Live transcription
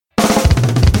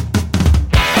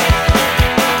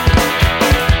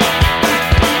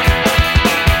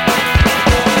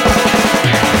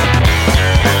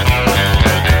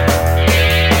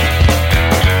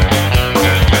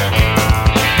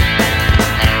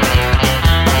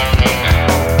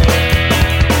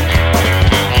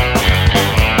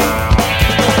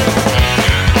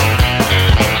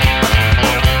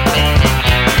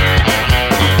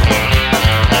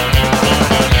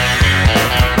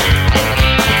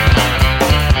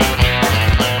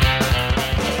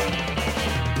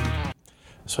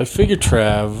So I figure,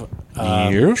 Trav,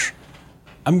 Yes?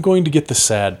 I'm going to get the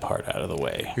sad part out of the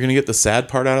way. You're going to get the sad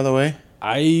part out of the way?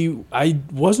 I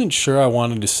wasn't sure I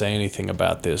wanted to say anything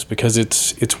about this because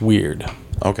it's weird.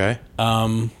 Okay.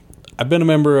 I've been a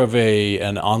member of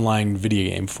an online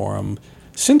video game forum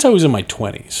since I was in my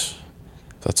 20s.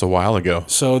 That's a while ago.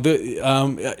 So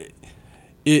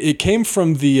it came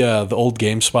from the old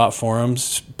GameSpot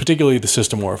forums, particularly the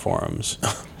System War forums,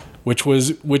 which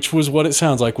was what it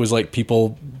sounds like, was like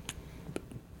people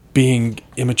being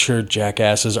immature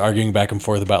jackasses arguing back and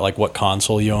forth about like what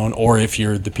console you own or if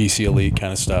you're the PC elite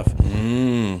kind of stuff.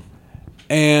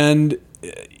 And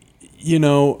you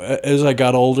know, as I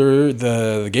got older,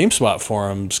 the GameSpot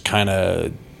forums kind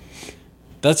of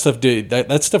that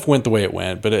stuff went the way it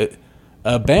went, but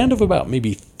a band of about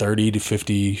maybe 30 to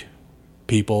 50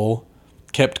 people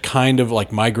kept kind of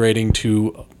like migrating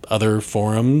to other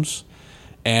forums,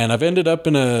 and I've ended up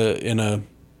in a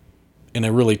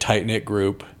really tight-knit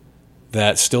group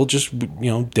that still just,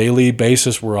 you know, daily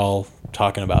basis we're all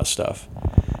talking about stuff.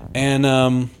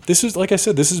 And this is, like I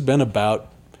said, this has been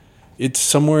about, it's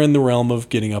somewhere in the realm of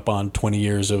getting up on 20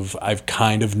 years of I've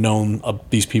kind of known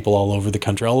these people all over the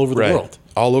country, all over the world.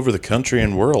 All over the country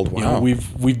and world. Wow. You know,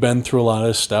 we've been through a lot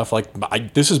of stuff.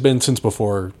 Like this has been since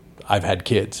before I've had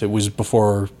kids. It was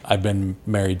before I've been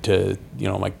married to, you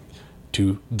know, like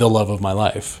to the love of my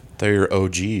life. They're your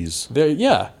OGs.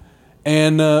 Yeah.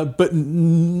 And but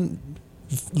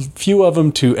few of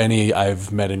them to any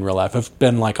I've met in real life. I've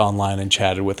been like online and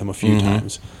chatted with them a few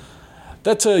times.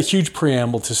 That's a huge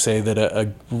preamble to say that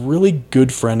a really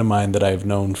good friend of mine that I've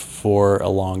known for a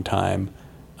long time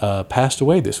passed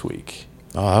away this week.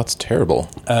 Oh, that's terrible.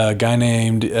 A guy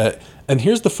named, and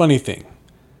here's the funny thing.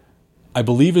 I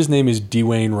believe his name is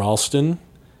Dwayne Ralston.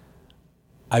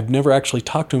 I've never actually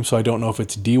talked to him, so I don't know if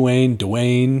it's Dwayne,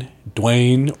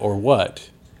 or what.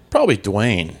 Probably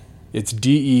Dwayne. It's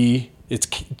D-E, it's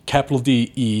capital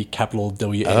D-E, capital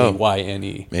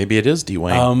W-A-Y-N-E. Maybe it is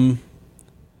Dwayne.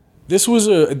 This was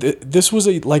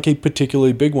a like a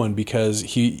particularly big one because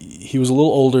he was a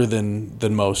little older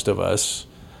than most of us.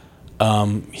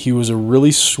 He was a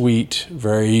really sweet,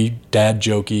 very dad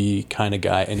jokey kind of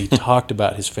guy, and he talked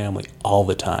about his family all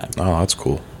the time. Oh, that's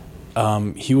cool.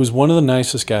 He was one of the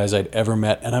nicest guys I'd ever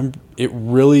met, and it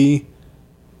really,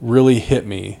 really hit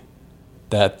me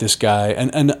that this guy,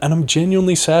 and I'm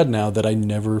genuinely sad now that I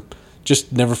never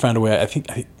found a way. I think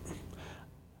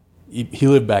he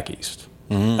lived back east.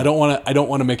 I don't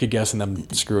want to make a guess and then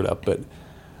screw it up, but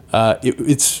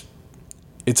it's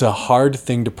a hard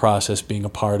thing to process being a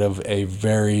part of a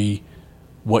very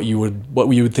what you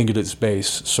would think at its base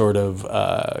sort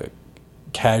of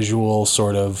casual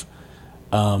sort of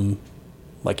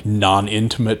like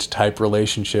non-intimate type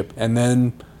relationship, and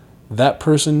then that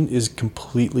person is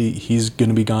he's going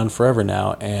to be gone forever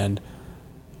now, and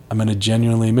I'm going to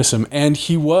genuinely miss him. And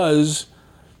he was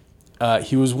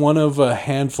one of a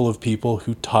handful of people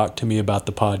who talked to me about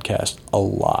the podcast a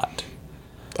lot.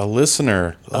 A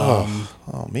listener. Oh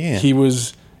man. He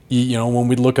was, you know, when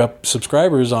we look up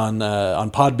subscribers on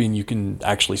Podbean, you can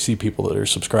actually see people that are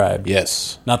subscribed.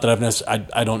 Yes. Not that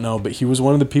I don't know, but he was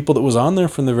one of the people that was on there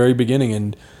from the very beginning,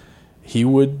 and he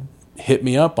would hit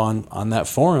me up on that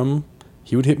forum.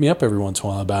 He would hit me up every once in a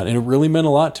while about it, and it really meant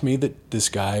a lot to me that this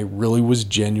guy really was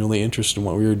genuinely interested in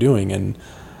what we were doing. And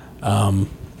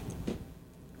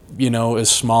you know, as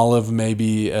small of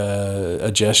maybe a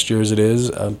gesture as it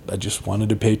is, I just wanted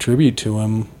to pay tribute to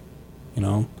him. You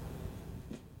know,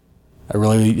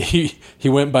 he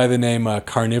went by the name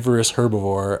Carnivorous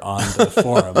Herbivore on the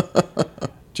forum.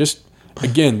 Just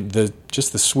again, the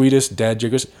sweetest dad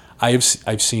jokers.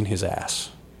 I've seen his ass.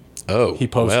 Oh, he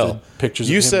posted pictures.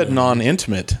 You of him said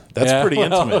non-intimate. That's pretty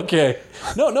intimate. Okay.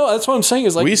 No, that's what I'm saying.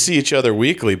 Is like we see each other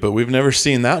weekly, but we've never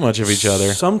seen that much of each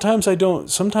other. Sometimes I don't.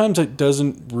 Sometimes it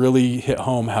doesn't really hit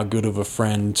home how good of a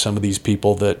friend some of these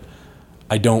people that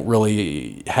I don't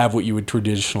really have what you would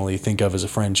traditionally think of as a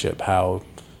friendship. How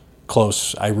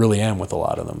close I really am with a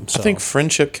lot of them. So. I think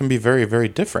friendship can be very, very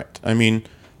different. I mean,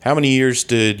 how many years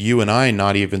did you and I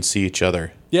not even see each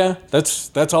other? Yeah,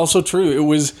 that's also true.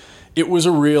 It was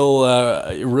a real,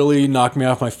 it really knocked me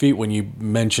off my feet when you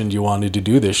mentioned you wanted to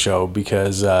do this show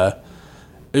because,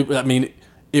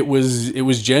 it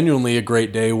was genuinely a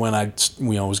great day when I,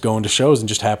 was going to shows and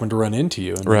just happened to run into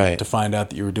you and to find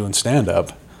out that you were doing stand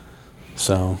up.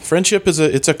 So friendship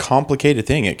it's a complicated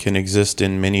thing. It can exist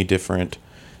in many different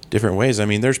ways. I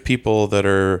mean, there's people that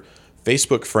are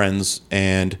Facebook friends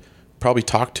and probably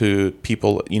talk to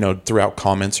people, throughout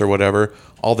comments or whatever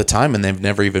all the time, and they've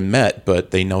never even met,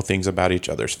 but they know things about each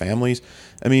other's families.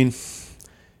 I mean,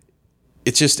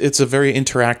 it's a very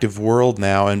interactive world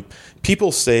now, and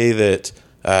people say that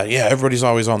everybody's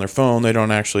always on their phone. They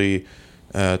don't actually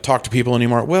talk to people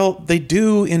anymore. Well, they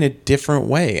do in a different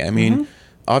way. I mean,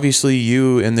 obviously,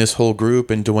 you and this whole group,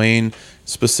 and Dwayne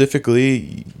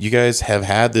specifically, you guys have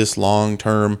had this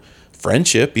long-term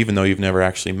friendship, even though you've never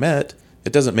actually met.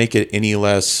 It doesn't make it any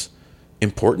less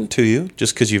important to you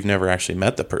just because you've never actually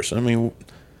met the person. I mean,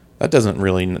 that doesn't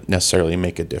really necessarily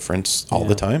make a difference all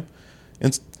the time.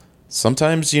 And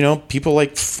sometimes, people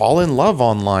like fall in love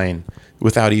online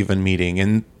without even meeting,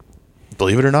 and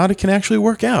believe it or not, it can actually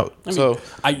work out.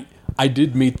 I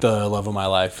did meet the love of my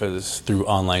life through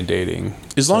online dating.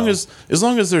 As long as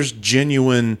there's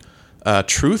genuine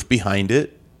truth behind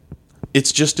it,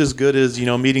 it's just as good as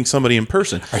meeting somebody in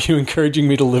person. Are you encouraging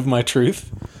me to live my truth?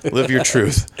 Live your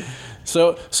truth.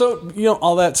 So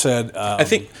all that said, I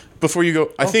think before you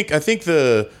go, I think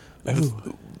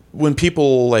when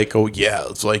people like, oh yeah,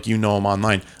 it's like them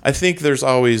online. I think there's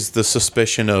always the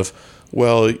suspicion of,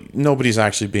 well, nobody's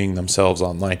actually being themselves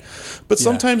online, but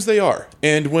sometimes they are.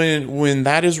 And when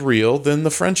that is real, then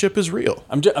the friendship is real.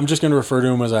 I'm just going to refer to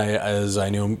him as I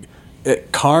knew him.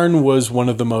 Karn was one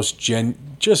of the most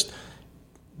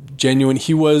genuine.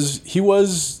 He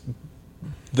was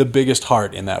the biggest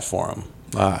heart in that forum.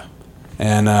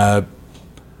 And I'm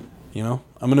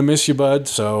gonna miss you, bud.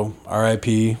 So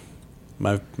R.I.P.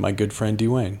 my good friend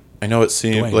Dwayne. I know it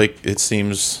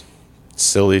seems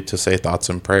silly to say thoughts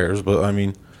and prayers, but I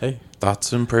mean, hey,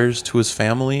 thoughts and prayers to his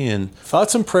family and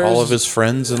thoughts and prayers, all of his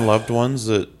friends and loved ones.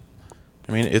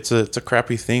 It's a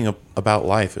crappy thing about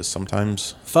life. Is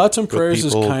sometimes thoughts and prayers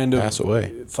is kind of pass away.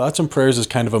 Thoughts and prayers is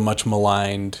kind of a much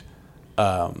maligned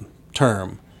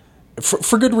term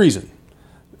for good reason.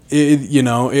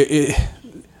 I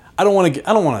don't want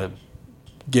to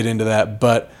get into that,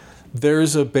 but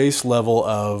there's a base level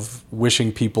of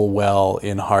wishing people well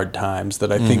in hard times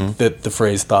that I think that the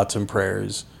phrase thoughts and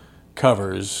prayers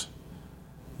covers.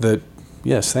 That,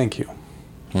 yes, thank you.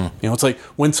 It's like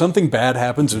when something bad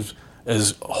happens,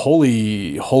 as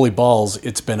holy balls,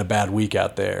 it's been a bad week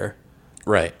out there.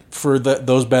 Right. For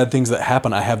those bad things that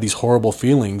happen, I have these horrible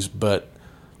feelings,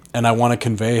 and I want to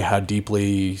convey how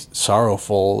deeply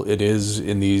sorrowful it is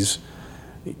in these,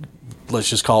 let's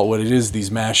just call it what it is, these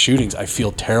mass shootings. I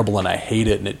feel terrible and I hate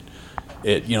it, and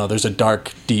it there's a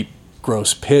dark, deep,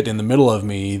 gross pit in the middle of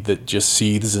me that just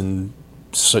seethes and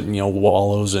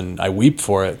wallows, and I weep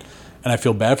for it, and I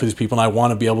feel bad for these people, and I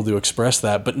want to be able to express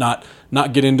that, but not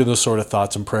get into the sort of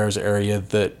thoughts and prayers area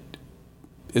that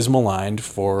is maligned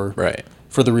for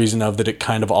the reason of that it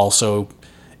kind of also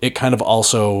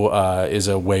is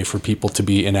a way for people to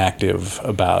be inactive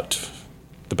about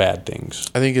the bad things.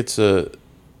 I think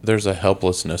there's a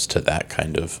helplessness to that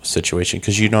kind of situation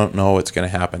because you don't know what's going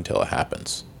to happen until it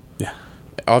happens. Yeah.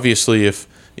 Obviously,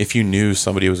 if you knew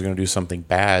somebody was going to do something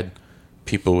bad,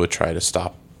 people would try to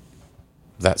stop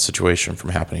that situation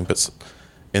from happening. But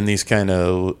in these kind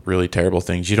of really terrible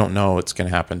things, you don't know it's going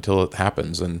to happen until it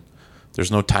happens, and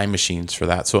there's no time machines for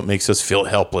that. So it makes us feel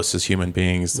helpless as human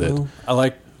beings that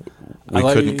we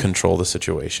couldn't control the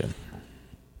situation.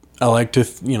 I like to,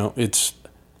 it's,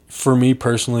 for me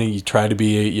personally, you try to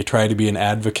be an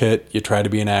advocate, you try to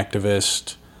be an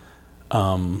activist.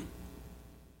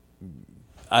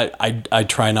 I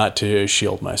try not to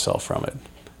shield myself from it.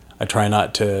 I try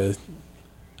not to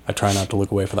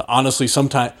look away from that. Honestly,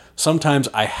 sometimes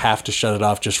I have to shut it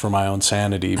off just for my own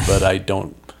sanity, but I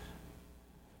don't.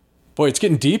 Boy, it's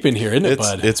getting deep in here, isn't it,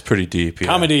 bud? It's pretty deep. Yeah.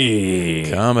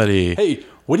 Comedy. Hey,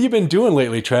 what have you been doing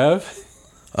lately, Trav?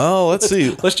 Oh, let's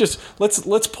see.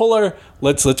 Let's pull our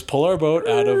boat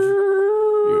out of.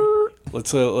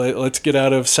 Let's get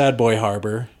out of Sad Boy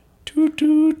Harbor. Toot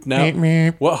toot. Now,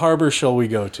 what harbor shall we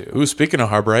go to? Ooh, speaking of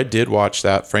harbor, I did watch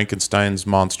that Frankenstein's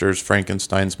Monster,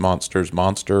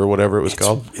 or whatever it was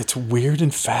called. It's weird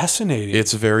and fascinating.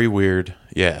 It's very weird.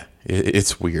 Yeah,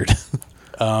 it's weird.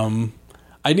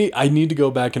 I need to go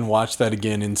back and watch that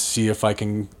again and see if I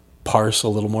can parse a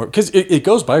little more, because it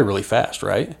goes by really fast,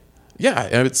 right? Yeah,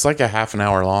 it's like a half an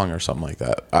hour long or something like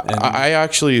that.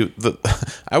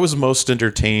 I was most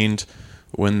entertained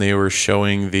when they were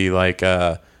showing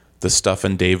the stuff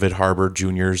in David Harbour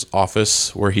Jr.'s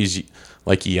office where he's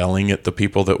like yelling at the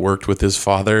people that worked with his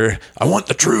father. I want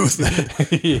the truth.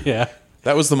 Yeah.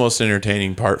 That was the most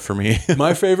entertaining part for me.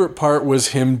 My favorite part was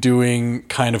him doing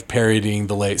kind of parodying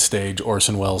the late stage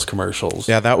Orson Welles commercials.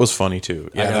 Yeah, that was funny too.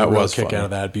 Yeah, that was a kick out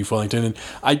of that. Beef Wellington,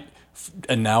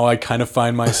 and now I kind of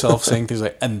find myself saying things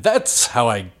like, "And that's how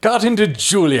I got into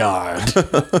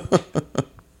Juilliard."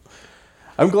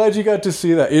 I'm glad you got to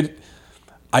see that.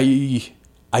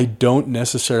 I don't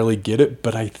necessarily get it,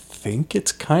 but I think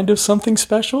it's kind of something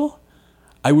special.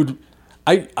 I would,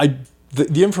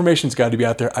 the information's got to be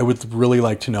out there. I would really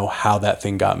like to know how that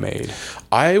thing got made.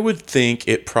 I would think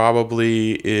it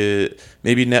probably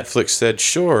maybe Netflix said,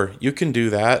 sure, you can do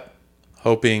that,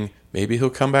 hoping maybe he'll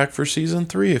come back for season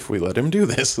 3 if we let him do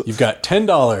this. You've got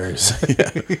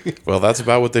 $10. Yeah. Well, that's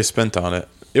about what they spent on it.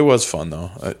 It was fun,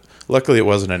 though. Luckily, it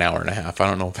wasn't an hour and a half. I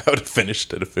don't know if I would have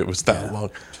finished it if it was that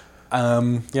long.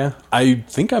 Yeah. I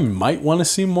think I might want to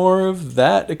see more of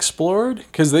that explored,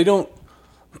 because they don't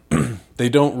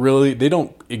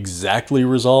exactly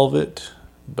resolve it,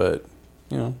 but,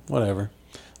 whatever.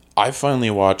 I finally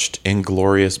watched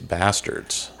Inglourious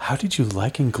Bastards. How did you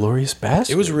like Inglourious Bastards?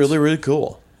 It was really, really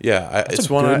cool. Yeah, it's a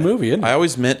good movie, isn't it? I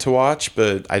always meant to watch,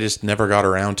 but I just never got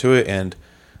around to it. And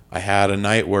I had a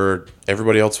night where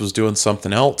everybody else was doing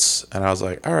something else, and I was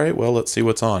like, all right, well, let's see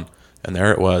what's on. And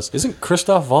there it was. Isn't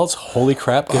Christoph Waltz holy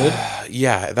crap good?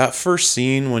 Yeah, that first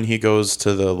scene when he goes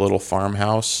to the little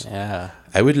farmhouse. Yeah.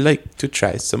 I would like to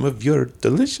try some of your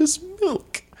delicious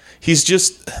milk. He's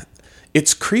just...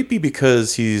 It's creepy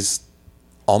because he's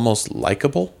almost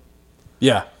likable.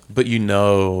 Yeah. But you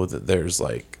know that there's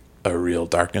like a real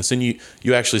darkness. And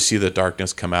you actually see the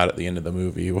darkness come out at the end of the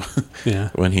movie. Yeah.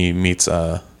 When he meets,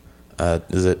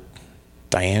 is it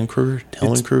Diane Kruger?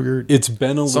 Helen Kruger? It's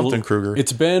been a Something little... Kruger.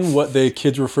 It's been what the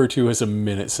kids refer to as a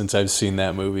minute since I've seen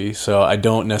that movie. So I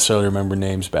don't necessarily remember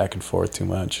names back and forth too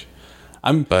much.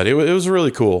 But it was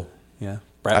really cool. Yeah.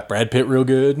 Brad Pitt real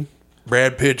good.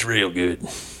 Brad Pitt's real good.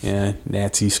 Yeah,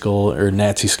 Nazi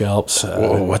scalps.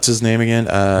 Whoa, what's his name again?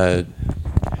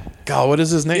 God, what is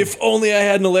his name? If only I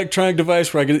had an electronic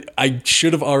device where I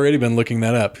should have already been looking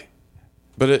that up.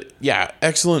 But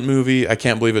excellent movie. I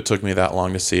can't believe it took me that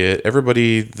long to see it.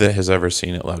 Everybody that has ever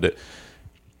seen it loved it.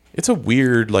 It's a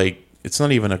weird, it's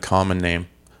not even a common name.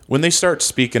 When they start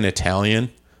speaking Italian,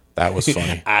 that was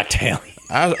funny. Italian.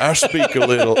 I speak a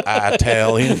little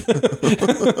Italian.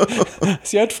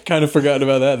 See, I'd kind of forgotten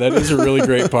about that. That is a really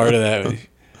great part of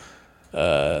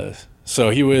that. So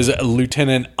he was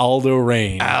Lieutenant Aldo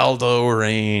Raine. Aldo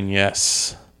Raine,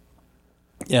 yes.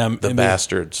 Yeah, the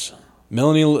Bastards.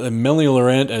 Melanie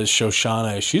Laurent as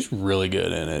Shoshana. She's really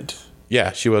good in it.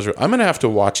 Yeah, she was. I'm gonna have to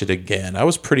watch it again. I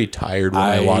was pretty tired when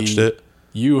I watched it.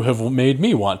 You have made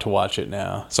me want to watch it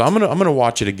now. So I'm gonna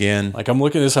watch it again. Like, I'm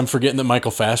looking at this, I'm forgetting that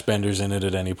Michael Fassbender's in it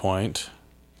at any point.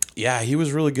 Yeah, he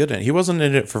was really good in it. He wasn't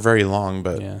in it for very long,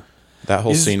 but that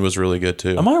whole scene was really good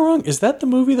too. Am I wrong? Is that the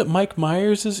movie that Mike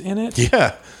Myers is in it?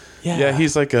 Yeah. Yeah,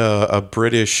 he's like a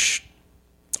British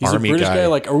army a British guy.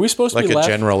 Like, are we supposed to be like a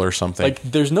general or something? Like,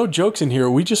 there's no jokes in here.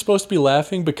 Are we just supposed to be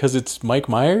laughing because it's Mike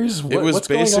Myers? It was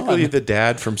basically the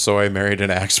dad from So I Married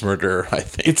an Axe Murderer, I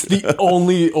think. It's the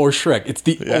only, or Shrek, it's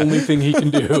the only thing he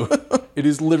can do. It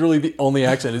is literally the only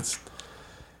accent. It's,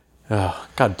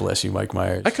 God bless you, Mike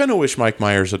Myers. I kind of wish Mike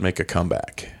Myers would make a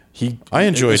comeback. I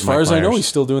enjoyed as far Mike as Myers. I know, he's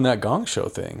still doing that Gong Show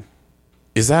thing.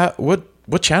 Is that, what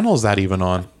channel is that even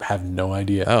on? I have no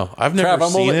idea. Oh, I've never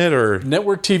seen it, or...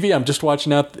 Network TV, I'm just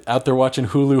watching out there watching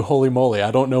Hulu, holy moly.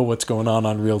 I don't know what's going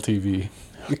on Real TV.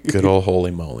 Good old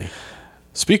holy moly.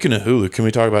 Speaking of Hulu, can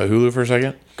we talk about Hulu for a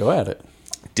second? Go at it.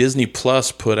 Disney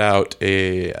Plus put out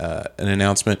an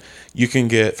announcement. You can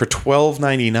get, for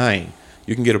 $12.99,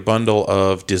 you can get a bundle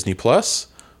of Disney Plus,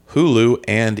 Hulu,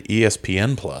 and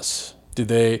ESPN Plus.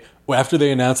 After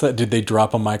they announced that, did they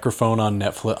drop a microphone on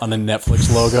Netflix, on the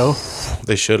Netflix logo?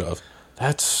 They should have.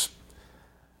 That's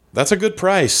a good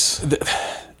price.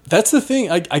 That's the thing.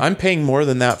 I'm paying more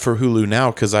than that for Hulu now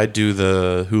because I do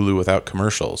the Hulu without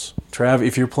commercials. Trav,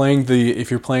 if you're playing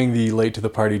the late to the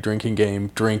party drinking game,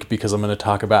 drink, because I'm going to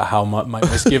talk about how my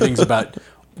misgivings about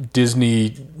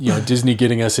Disney, Disney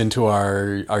getting us into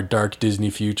our dark Disney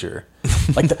future.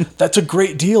 Like that's a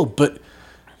great deal, but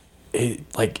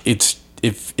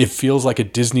it feels like a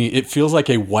Disney. It feels like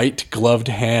a white gloved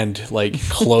hand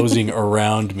closing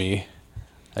around me.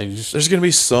 There's going to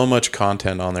be so much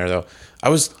content on there, though.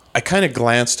 I kind of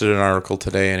glanced at an article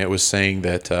today, and it was saying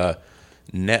that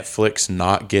Netflix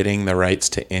not getting the rights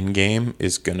to Endgame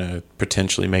is going to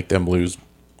potentially make them lose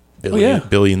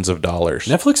billions of dollars.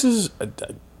 Netflix is.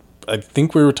 I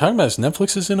think we were talking about this.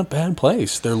 Netflix is in a bad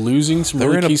place. They're losing some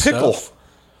really key stuff.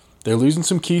 They're losing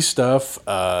some key stuff.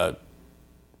 They've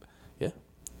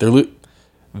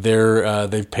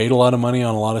paid a lot of money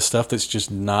on a lot of stuff that's just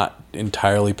not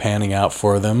entirely panning out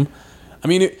for them. I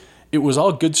mean, it was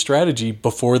all good strategy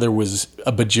before there was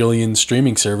a bajillion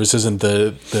streaming services and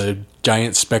the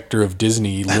giant specter of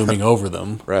Disney looming over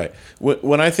them. Right.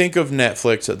 When I think of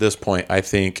Netflix at this point, I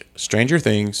think Stranger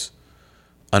Things,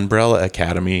 Umbrella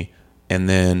Academy, and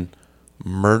then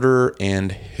Murder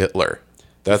and Hitler.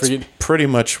 That's pretty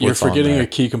much what's on there. You're forgetting a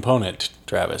key component,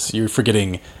 Travis. You're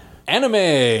forgetting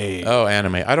Anime. Oh,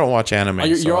 anime. I don't watch anime.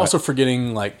 You're also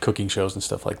forgetting like cooking shows and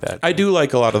stuff like that. I do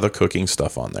like a lot of the cooking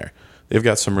stuff on there. They've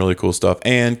got some really cool stuff.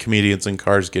 And comedians in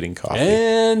cars getting coffee.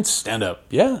 And stand up.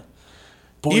 Yeah.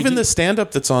 Boy, Even the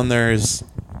stand-up that's on there is,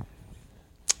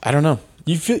 I don't know.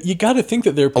 You got to think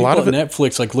that there are people lot of on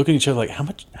Netflix like looking at each other like,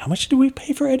 how much do we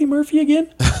pay for Eddie Murphy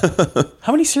again?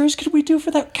 How many series could we do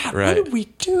for that? God, Right. what did we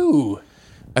do?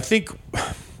 I think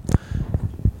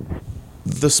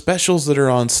the specials that are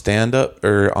on stand-up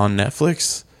or on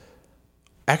Netflix,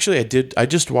 actually I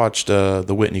just watched the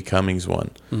Whitney Cummings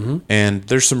one. Mm-hmm. And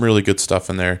there's some really good stuff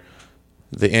in there.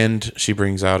 The end, she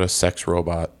brings out a sex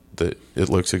robot that it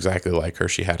looks exactly like her.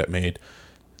 She had it made.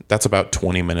 That's about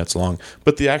 20 minutes long.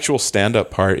 But the actual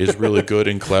stand-up part is really good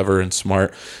and clever and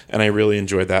smart. And I really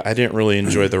enjoyed that. I didn't really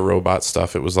enjoy the robot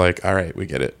stuff. It was like, all right, we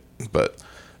get it. But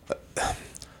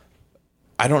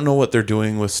I don't know what they're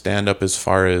doing with stand-up as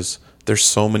far as there's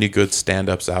so many good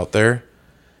stand-ups out there.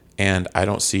 And I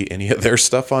don't see any of their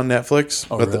stuff on Netflix.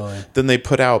 Oh, but really? Then they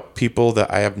put out people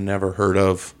that I have never heard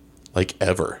of, like,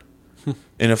 ever.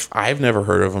 And if I've never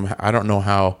heard of them, I don't know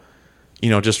how,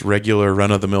 just regular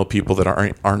run-of-the-mill people that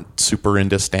aren't super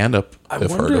into stand-up have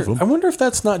heard of them. I wonder if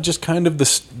that's not just kind of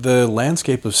the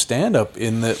landscape of stand-up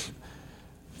in that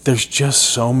there's just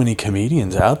so many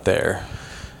comedians out there.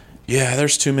 Yeah,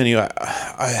 there's too many.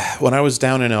 When I was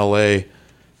down in L.A.,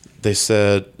 they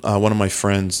said, one of my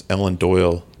friends, Ellen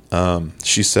Doyle,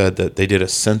 she said that they did a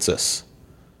census,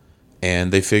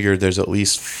 and they figured there's at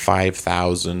least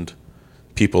 5,000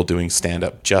 people doing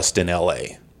stand-up just in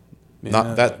L.A.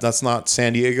 Yeah, That's not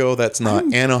San Diego. That's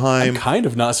not Anaheim. I'm kind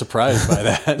of not surprised by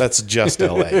that. That's just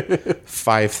L.A.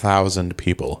 5,000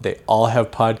 people. They all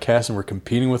have podcasts, and we're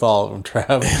competing with all of them,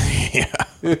 Trav.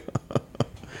 Yeah.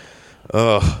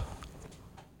 Ugh.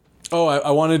 Oh,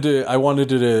 I wanted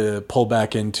to pull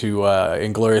back into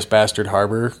Inglourious Bastard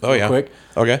Harbor real quick.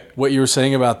 Okay. What you were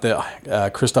saying about the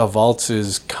Christoph Waltz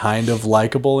is kind of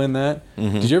likable in that.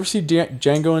 Mm-hmm. Did you ever see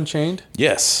Django Unchained?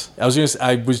 Yes. I was just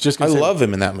gonna say, love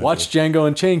him in that movie. Watch Django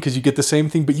Unchained because you get the same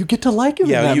thing, but you get to like him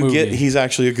in that movie. He's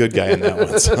actually a good guy in that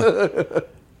one. So.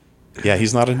 Yeah,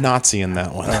 he's not a Nazi in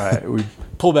that one. All right, we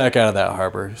pull back out of that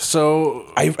harbor. So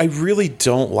I really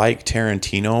don't like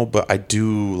Tarantino, but I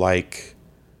do like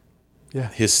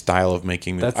his style of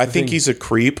making movies. I think he's a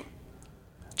creep.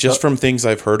 Just from things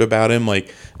I've heard about him,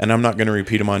 and I'm not going to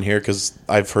repeat him on here because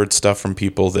I've heard stuff from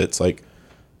people that's like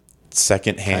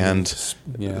secondhand,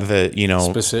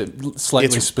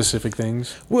 slightly specific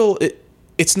things. Well,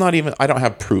 it's not even. I don't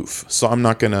have proof, so I'm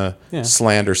not going to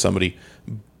slander somebody.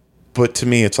 But to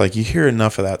me, it's like you hear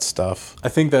enough of that stuff. I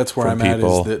think that's where I'm at.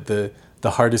 Is that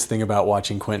the hardest thing about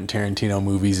watching Quentin Tarantino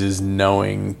movies is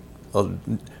knowing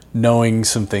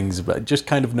some things about, just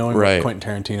kind of knowing what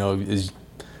Quentin Tarantino is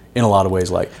in a lot of ways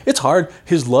like. It's hard.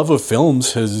 His love of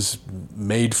films has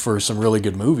made for some really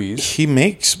good movies. He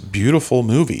makes beautiful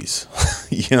movies.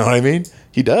 You know what I mean?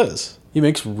 He does. He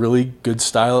makes really good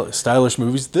stylish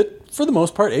movies that, for the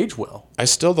most part, age well. I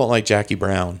still don't like Jackie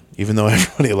Brown, even though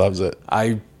everybody loves it.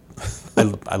 I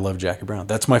love Jackie Brown.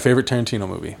 That's my favorite Tarantino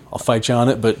movie. I'll fight you on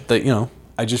it, but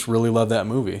I just really love that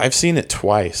movie. I've seen it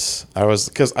twice.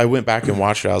 Because I went back and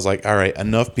watched it. I was like, all right,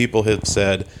 enough people have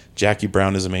said Jackie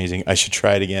Brown is amazing. I should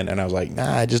try it again. And I was like,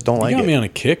 nah, I just don't like it. You got me on a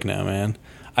kick now, man.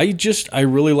 I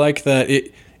really like that.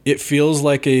 It feels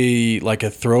like a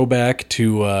throwback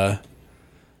to.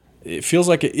 It feels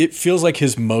like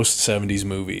his most 70s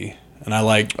movie, and I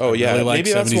like. Oh yeah, really like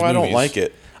maybe that's why I don't like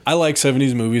it. I like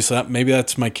 70s movies, so maybe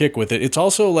that's my kick with it. It's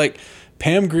also like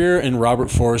Pam Grier and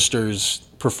Robert Forster's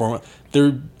performance.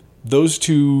 Those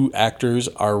two actors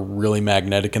are really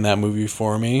magnetic in that movie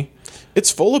for me.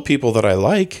 It's full of people that I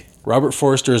like. Robert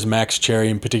Forster is Max Cherry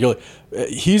in particular.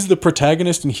 He's the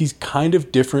protagonist, and he's kind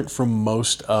of different from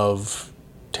most of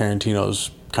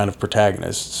Tarantino's kind of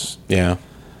protagonists. Yeah.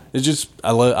 It's just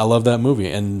I love that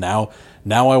movie, and now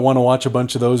I want to watch a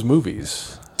bunch of those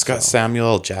movies. It's got Samuel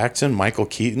L. Jackson, Michael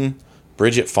Keaton,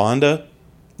 Bridget Fonda.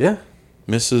 Yeah.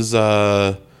 Mrs.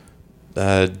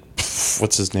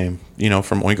 What's his name?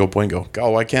 From Oingo Boingo. Oh,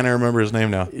 why can't I remember his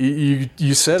name now?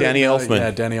 You said Danny Elfman.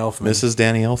 Yeah, Danny Elfman. Mrs.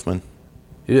 Danny Elfman.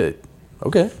 Yeah.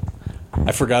 Okay.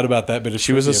 I forgot about that bit of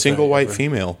She was a single white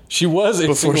female. She was a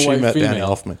before single she white met female. Danny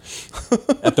Elfman.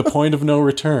 At the point of no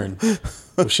return.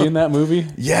 Was she in that movie?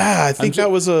 Yeah, I think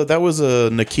that was a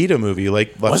Nikita movie,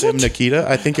 like Let's Him Nikita.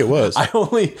 I think it was. I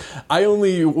only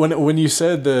when you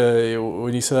said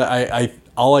I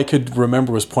all I could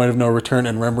remember was Point of No Return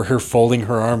and remember her folding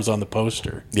her arms on the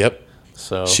poster. Yep.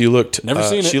 So she looked never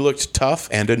seen it. She looked tough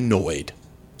and annoyed.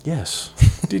 Yes,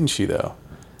 didn't she though?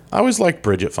 I always liked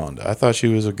Bridget Fonda. I thought she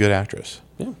was a good actress.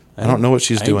 Yeah, I don't know what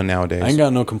she's doing nowadays. I ain't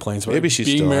got no complaints about Maybe she's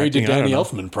being still married acting, to I Danny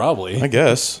don't know. Elfman, probably. I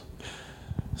guess.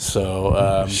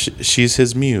 So, She's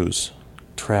his muse.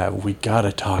 Trav, we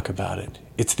gotta talk about it.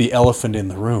 It's the elephant in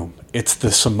the room. It's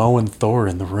the Samoan Thor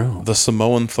in the room. The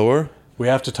Samoan Thor? We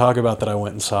have to talk about that. I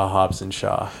went and saw Hobbs and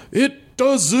Shaw. It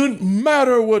doesn't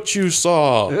matter what you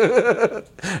saw.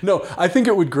 No, I think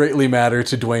it would greatly matter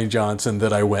to Dwayne Johnson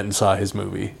that I went and saw his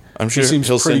movie. I'm sure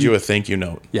he'll send you a thank you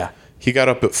note. Yeah. He got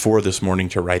up at 4 this morning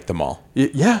to write them all.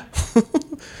 Yeah.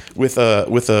 With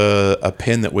a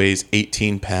pen that weighs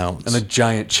 18 pounds. And a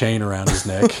giant chain around his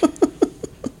neck.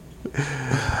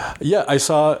 Yeah,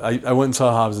 I went and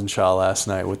saw Hobbs and Shaw last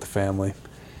night with the family.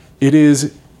 It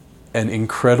is an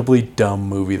incredibly dumb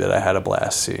movie that I had a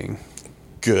blast seeing.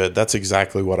 Good. That's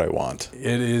exactly what I want.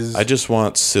 It is. I just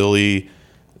want silly,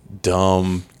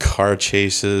 dumb car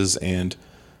chases and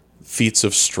feats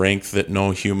of strength that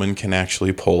no human can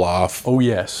actually pull off. Oh,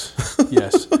 yes.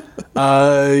 Yes.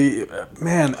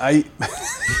 Man,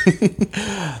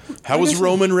 How was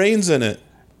Roman Reigns in it?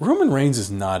 Roman Reigns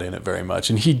is not in it very much,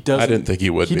 and he doesn't. I didn't think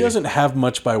he would be. He doesn't have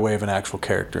much by way of an actual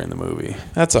character in the movie,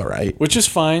 That's all right. which is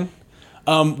fine.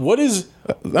 Think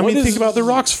about The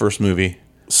Rock's first movie,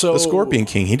 So The Scorpion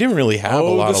King. He didn't really have a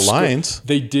lot of lines.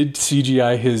 They did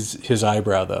CGI his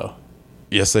eyebrow though.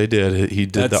 Yes, they did. He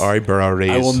did the That's- eyebrow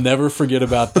raise. I will never forget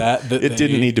about that. It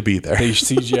didn't need to be there. They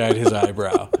CGI'd his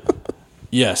eyebrow.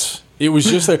 Yes, it was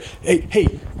just there. Hey,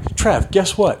 Trav,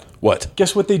 guess what? What?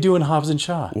 Guess what they do in Hobbs and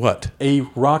Shaw? What? A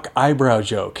Rock eyebrow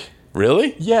joke.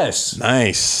 Really? Yes.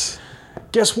 Nice.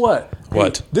 Guess what?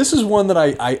 What? Hey, this is one that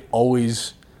I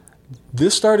always.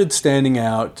 This started standing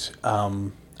out. I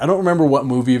don't remember what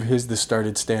movie of his this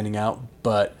started standing out,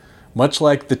 but much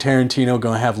like the Tarantino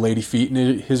going to have lady feet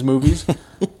in his movies,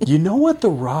 you know what The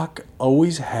Rock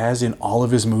always has in all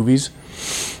of his movies?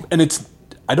 And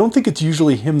I don't think it's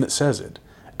usually him that says it.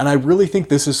 And I really think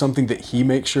this is something that he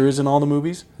makes sure is in all the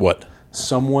movies. What?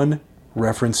 Someone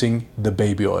referencing the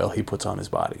baby oil he puts on his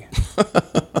body.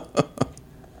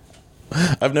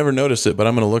 I've never noticed it, but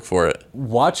I'm going to look for it.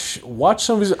 Watch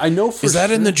some of his. I know for Is that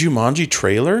in sure- the Jumanji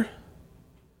trailer?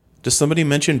 Does somebody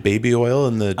mention baby oil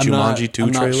in the Jumanji 2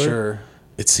 I'm trailer? not sure.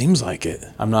 It seems like it.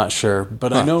 I'm not sure,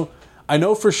 but I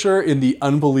know for sure in the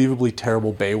unbelievably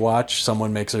terrible Baywatch,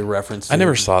 someone makes a reference to I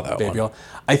never saw that baby one. oil.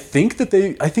 I think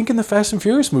in the Fast and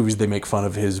Furious movies they make fun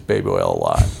of his baby oil a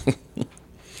lot.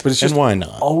 But it's just And why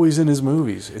not? always in his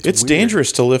movies. It's weird.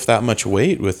 dangerous to lift that much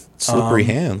weight with slippery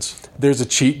hands. There's a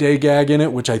cheat day gag in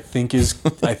it, which I think is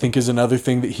another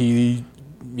thing that he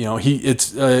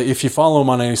if you follow him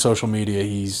on any social media,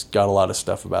 he's got a lot of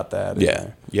stuff about that. in Yeah.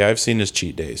 there. Yeah, I've seen his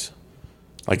cheat days.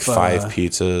 Like 5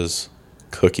 pizzas,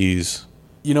 cookies,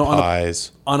 You know,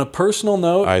 pies, on a personal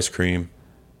note, ice cream,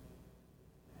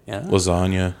 yeah,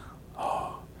 lasagna.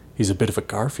 he's a bit of a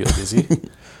Garfield, is he?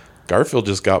 Garfield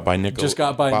just got by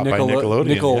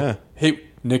Nickelodeon. Yeah. Hey,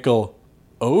 Nickel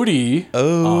Odie.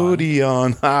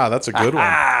 Odeon. That's a good one.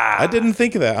 I didn't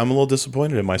think of that. I'm a little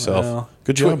disappointed in myself. Well,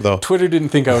 Good job, though. Twitter didn't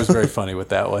think I was very funny with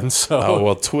that one. So Oh,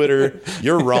 well, Twitter,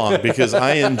 you're wrong because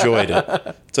I enjoyed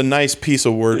it. It's a nice piece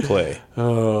of wordplay.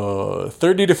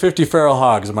 30 to 50 feral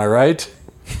hogs, am I right?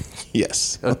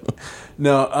 Yes.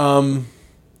 No,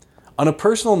 on a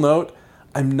personal note,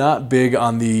 I'm not big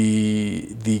on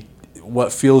the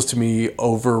what feels to me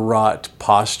overwrought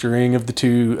posturing of the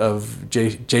two of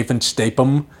Jason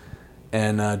Statham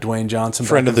and Dwayne Johnson.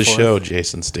 Friend back of the and forth. show,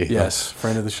 Jason Statham. Yes,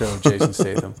 friend of the show, Jason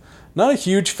Statham. Not a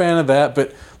huge fan of that,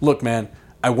 but look, man,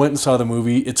 I went and saw the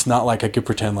movie. It's not like I could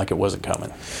pretend like it wasn't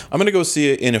coming. I'm going to go see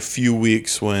it in a few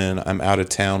weeks when I'm out of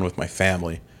town with my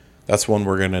family. That's one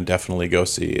we're going to definitely go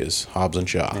see is Hobbs and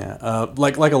Shaw. Yeah,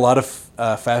 like a lot of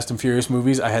Fast and Furious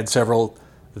movies, I had several.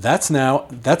 That's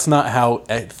not how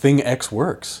thing X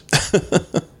works.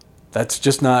 That's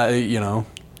just not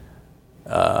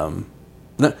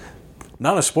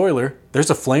not a spoiler. There's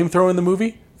a flamethrower in the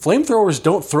movie. Flamethrowers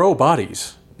don't throw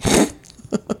bodies.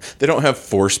 They don't have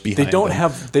force behind They don't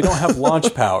them. have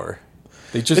launch power.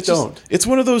 They just don't. It's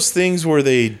one of those things where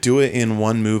they do it in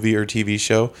one movie or TV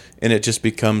show, and it just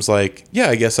becomes like, yeah,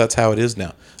 I guess that's how it is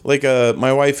now. Like,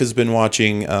 my wife has been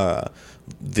watching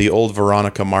the old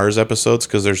Veronica Mars episodes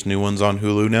because there's new ones on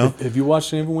Hulu now. Have you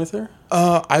watched any of them with her?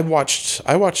 I watched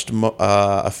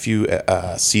a few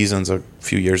seasons a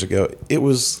few years ago. It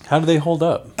was How do they hold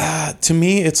up? to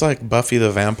me, it's like Buffy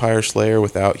the Vampire Slayer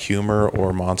without humor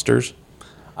or monsters.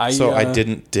 I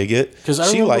didn't dig it.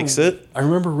 She likes it. I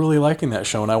remember really liking that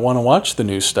show, and I want to watch the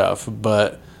new stuff,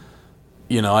 but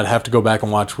I'd have to go back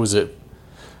and watch. Was it?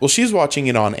 Well, she's watching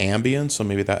it on Ambien, so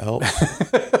maybe that helps.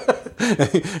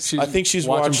 I think she's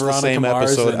watching watched the Veronica same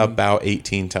Mars episode and- about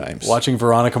 18 times. Watching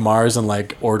Veronica Mars and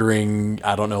like ordering,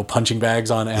 I don't know, punching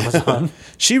bags on Amazon.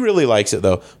 She really likes it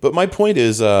though. But my point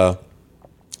is that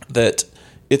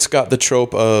it's got the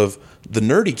trope of the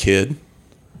nerdy kid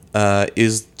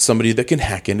is somebody that can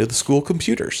hack into the school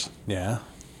computers. Yeah.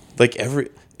 Like every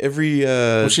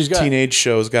she's got- teenage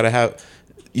show's got to have.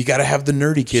 You got to have the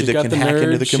nerdy kid that can hack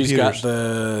into the computers. She's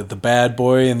got the bad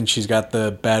boy, and she's got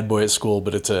the bad boy at school,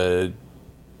 but it's a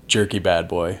jerky bad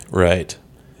boy. Right.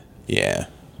 Yeah.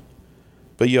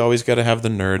 But you always got to have the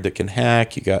nerd that can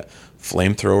hack. You got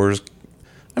flamethrowers.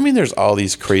 I mean, there's all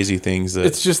these crazy things that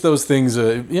It's just those things.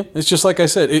 Yeah, it's just like I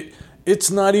said. It's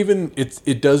not even.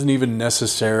 It doesn't even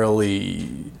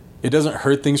necessarily. It doesn't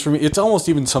hurt things for me. It's almost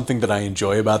even something that I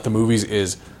enjoy about the movies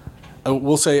is.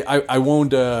 We'll say I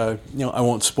won't I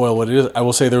won't spoil what it is. I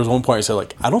will say there was one point I said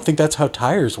like I don't think that's how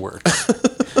tires work.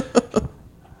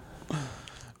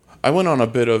 I went on a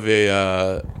bit of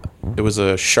a it was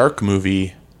a shark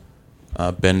movie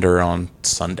bender on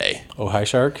Sunday. Oh hi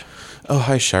shark. Oh,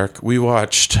 hi shark. We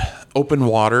watched Open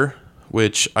Water,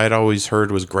 which I'd always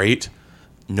heard was great.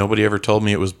 Nobody ever told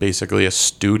me it was basically a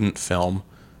student film.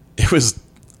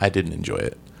 I didn't enjoy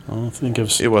it. I don't think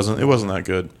of It wasn't that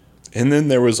good. And then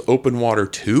there was Open Water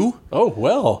 2. Oh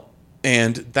well.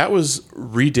 And that was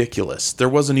ridiculous. There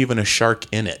wasn't even a shark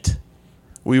in it.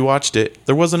 We watched it.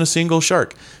 There wasn't a single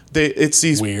shark. It's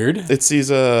these Weird. It's these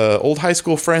old high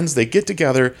school friends. They get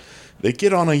together, they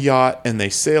get on a yacht, and they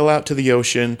sail out to the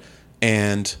ocean.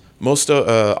 And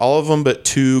all of them but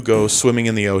two go swimming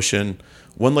in the ocean.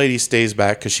 One lady stays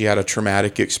back because she had a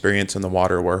traumatic experience in the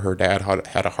water where her dad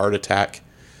had a heart attack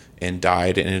and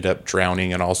died and ended up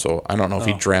drowning. And also, I don't know if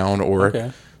he drowned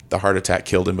or the heart attack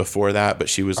killed him before that, but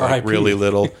she was like R.I.P. really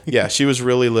little. Yeah, she was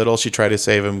really little. She tried to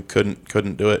save him,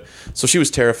 couldn't do it. So she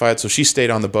was terrified. So she stayed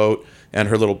on the boat, and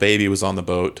her little baby was on the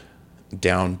boat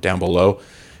down below.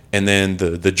 And then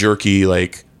the jerky,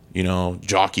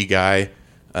 jockey guy,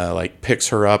 picks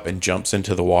her up and jumps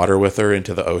into the water with her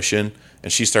into the ocean.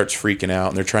 And she starts freaking out,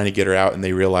 and they're trying to get her out, and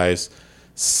they realize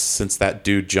since that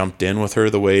dude jumped in with her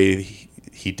the way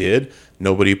he did,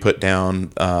 nobody put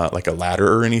down like a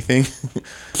ladder or anything.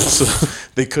 So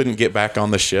they couldn't get back on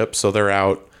the ship. So they're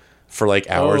out for like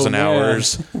hours and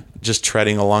hours just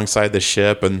treading alongside the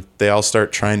ship. And they all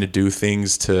start trying to do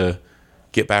things to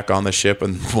get back on the ship.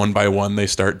 And one by one, they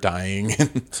start dying.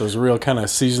 So it's a real kind of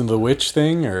season of the witch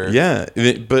thing, or Yeah,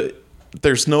 but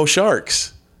there's no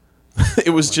sharks. It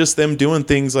was just them doing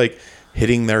things like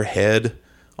hitting their head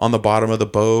on the bottom of the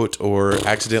boat or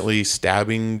accidentally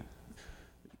stabbing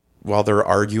while they're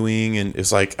arguing, and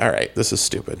it's like, all right, this is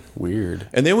stupid. Weird.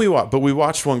 And then we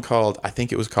watched one called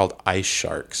Ice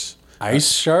Sharks.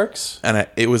 Ice sharks? And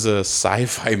it was a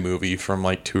sci-fi movie from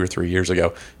like 2 or 3 years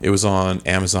ago. It was on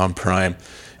Amazon Prime,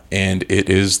 and it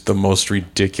is the most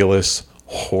ridiculous,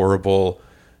 horrible.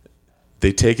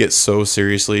 They take it so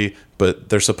seriously, but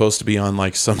they're supposed to be on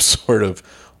like some sort of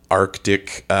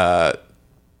Arctic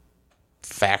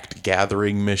fact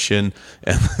gathering mission,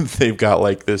 and they've got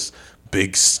like this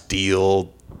big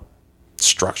steel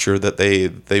structure that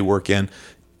they work in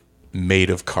made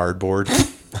of cardboard.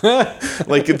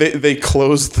 Like they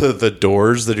close the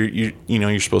doors that are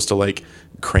you're supposed to like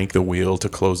crank the wheel to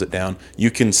close it down.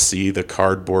 You can see the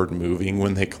cardboard moving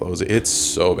when they close it. It's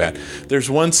so bad. There's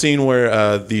one scene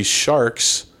where these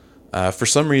sharks for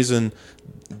some reason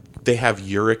they have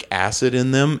uric acid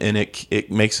in them, and it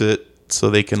makes it so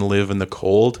they can live in the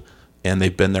cold. And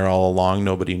they've been there all along.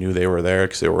 Nobody knew they were there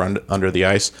because they were under the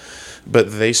ice.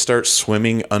 But they start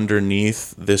swimming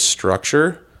underneath this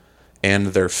structure, and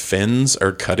their fins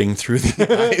are cutting through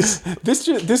the ice This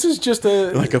is just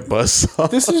a like a buzzsaw.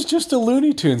 This is just a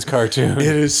Looney Tunes cartoon.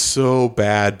 It is so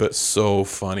bad, but so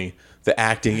funny. The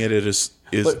acting in it is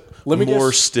let me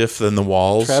more guess. stiff than the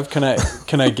walls. Trav,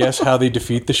 can I guess how they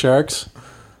defeat the sharks?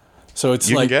 So it's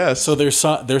You can like guess. so they're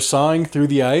sawing through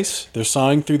the ice. They're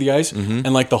sawing through the ice,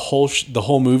 and like the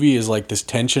whole movie is like this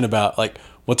tension about like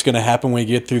what's going to happen when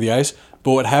you get through the ice.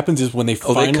 But what happens is when they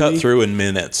finally they cut through in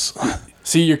minutes.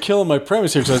 See, you're killing my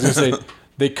premise here. So I was going to say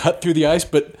they cut through the ice,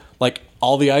 but like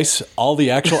all the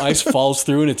actual ice falls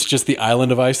through, and it's just the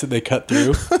island of ice that they cut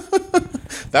through.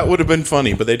 That would have been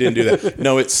funny, but they didn't do that.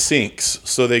 No, it sinks,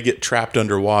 so they get trapped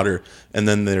underwater, and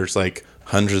then there's like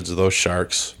hundreds of those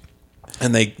sharks.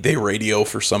 And they radio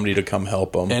for somebody to come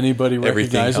help them. Anybody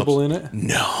recognizable in it?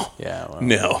 No. Yeah. Well,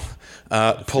 No.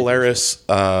 Polaris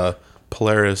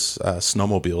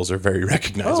snowmobiles are very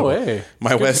recognizable. Oh, hey.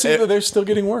 My It's good to wife, see that they're still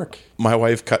getting work. my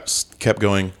wife kept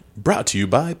going, brought to you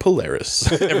by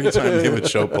Polaris. Every time they would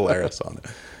show Polaris on it.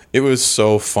 It was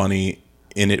so funny.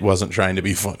 and it wasn't trying to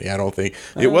be funny. I don't think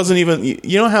it wasn't even.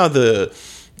 You know how the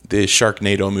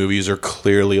Sharknado movies are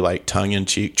clearly like tongue in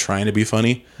cheek, trying to be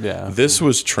funny. Yeah. This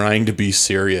was trying to be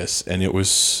serious, and it was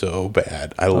so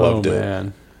bad. I loved it.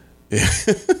 Man.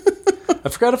 I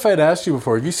forgot if I had asked you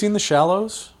before. Have you seen The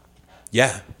Shallows?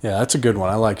 Yeah, Yeah, that's a good one.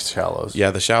 I like Shallows.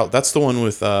 yeah. That's the one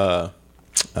with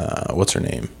what's her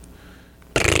name?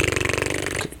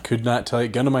 Could not tell you.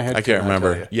 Gun to my head. I can't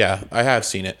remember. Yeah, I have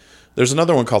seen it. There's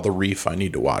another one called The Reef I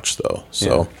need to watch though.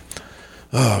 So,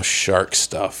 shark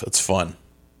stuff. It's fun.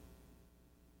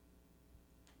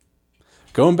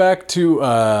 Going back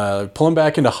to pulling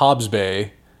back into Hobbs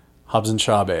and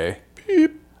Shaw Bay. I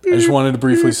just wanted to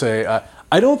briefly say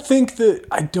I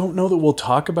don't know that we'll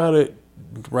talk about it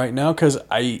right now because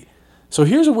So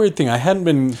here's a weird thing. I hadn't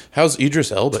been. How's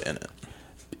Idris Elba in it?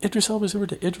 Idris Elba's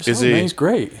he's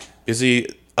great. Is he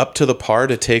up to the par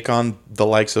to take on the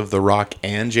likes of The Rock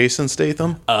and Jason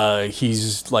Statham?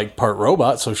 He's like part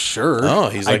robot, so sure. Oh,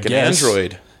 he's like an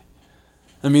android.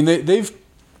 I mean,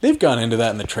 they've gone into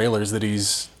that in the trailers that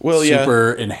he's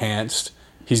super enhanced.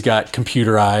 He's got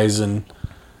computer eyes and.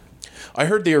 I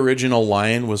heard the original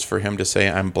line was for him to say,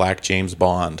 "I'm Black James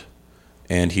Bond."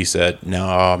 And he said, "No,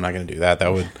 I'm not going to do that.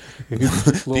 That would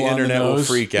the internet will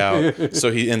freak out."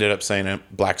 So he ended up saying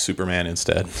Black Superman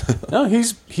instead. No,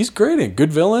 he's great. A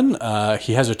good villain.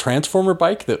 He has a transformer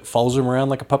bike that follows him around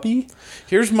like a puppy.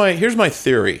 Here's my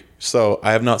theory. So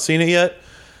I have not seen it yet.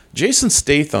 Jason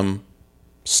Statham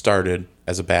started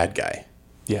as a bad guy.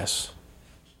 Yes.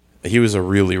 He was a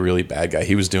really, really bad guy.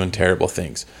 He was doing terrible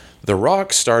things. The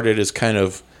Rock started as kind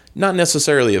of not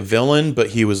necessarily a villain,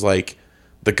 but he was like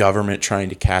the government trying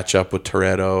to catch up with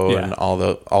Toretto and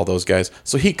all those guys.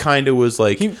 So he kind of was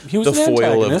like he was the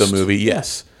foil of the antagonist. movie.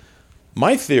 Yes.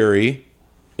 My theory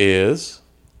is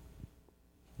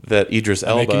that Idris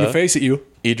Making a face at you.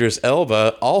 Idris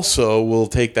Elba also will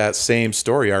take that same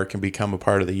story arc and become a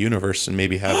part of the universe and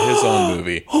maybe have his own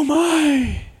movie. Oh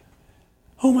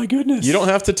my goodness. You don't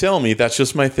have to tell me. That's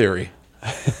just my theory.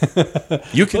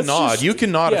 You can nod. You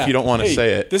can nod if you don't want to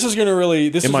say it. This is really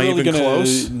going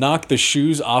close? to knock the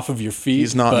shoes off of your feet.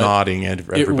 He's not nodding at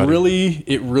everybody.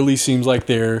 It really seems like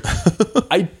they're.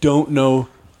 I don't know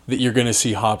that you're going to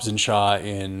see Hobbs and Shaw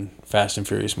in Fast and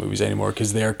Furious movies anymore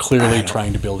because they are clearly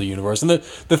trying to build a universe. And the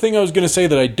thing I was going to say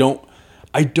that I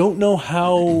don't know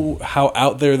how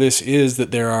out there this is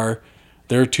that there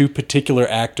are two particular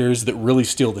actors that really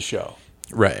steal the show.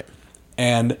 Right.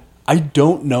 And I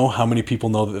don't know how many people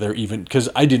know that they're even, because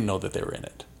I didn't know that they were in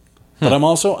it. But I'm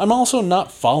also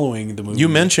not following the movie. You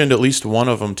mentioned at least one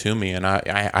of them to me, and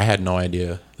I had no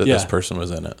idea that this person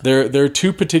was in it. There are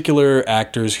two particular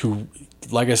actors who,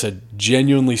 like I said,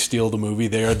 genuinely steal the movie.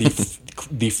 They are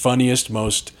the funniest,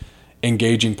 most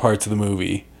engaging parts of the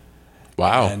movie.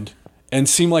 Wow. And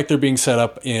seem like they're being set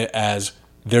up as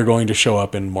they're going to show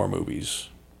up in more movies.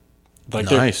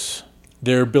 Like nice.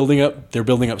 They're building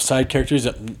up side characters.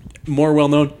 More well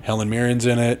known, Helen Mirren's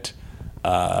in it.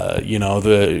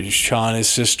 The Shaw and his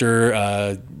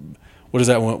sister. What is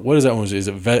that one? Is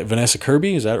it Vanessa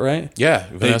Kirby? Is that right? Yeah,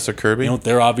 Vanessa Kirby.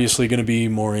 They're obviously going to be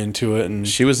more into it, and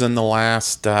she was in the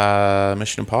last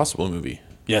Mission Impossible movie.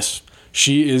 Yes,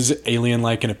 she is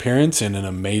alien-like in appearance in an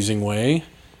amazing way.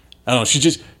 I don't know.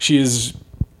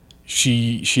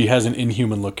 She has an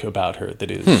inhuman look about her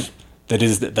that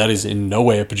is in no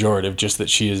way a pejorative. Just that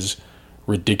she is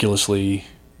ridiculously,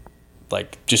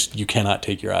 you cannot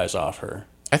take your eyes off her.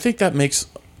 I think that makes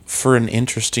for an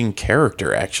interesting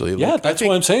character, actually. Yeah, that's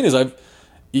what I'm saying is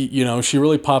she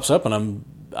really pops up, and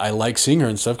I like seeing her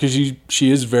and stuff because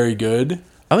she is very good.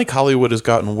 I think Hollywood has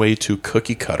gotten way too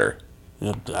cookie cutter.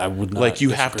 I would not. You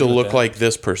have to look like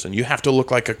this person. You have to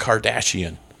look like a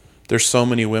Kardashian. There's so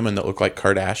many women that look like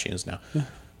Kardashians now. Yeah.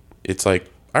 It's like,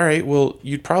 all right, well,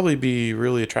 you'd probably be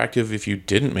really attractive if you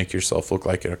didn't make yourself look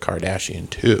like a Kardashian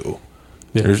too.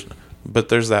 Yeah.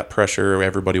 There's that pressure.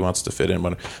 Everybody wants to fit in.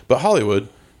 But Hollywood,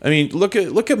 I mean, look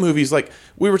at movies like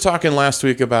we were talking last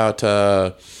week about.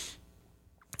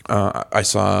 I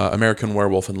saw American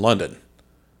Werewolf in London,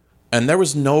 and there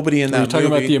was nobody in that movie. Are you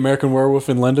talking about the American Werewolf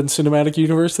in London cinematic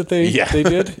universe that they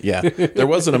did? Yeah, there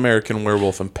was an American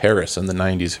Werewolf in Paris in the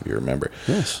 90s, if you remember.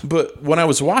 Yes. But when I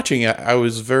was watching it, I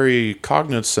was very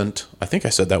cognizant, I think I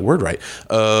said that word right,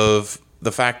 of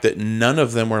the fact that none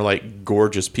of them were like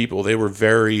gorgeous people. They were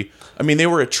they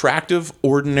were attractive,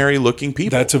 ordinary looking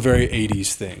people. That's a very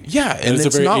 80s thing. Yeah, and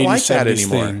it's not like that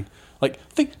anymore. Thing. Like,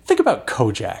 think about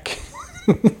Kojak.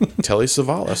 Telly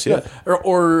Savalas, yeah.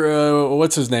 Or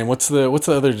what's his name? What's the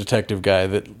other detective guy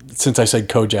that, since I said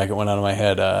Kojak, it went out of my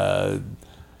head.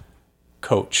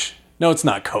 Coach. No, it's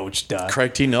not Coach. Duh.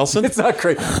 Craig T. Nelson? It's not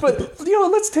Craig. But,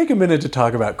 let's take a minute to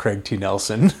talk about Craig T.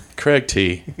 Nelson. Craig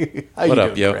T. How What you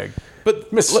up, doing, yo? Craig?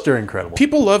 But Mr. Incredible.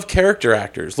 people love character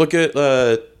actors. Look at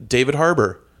David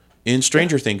Harbour in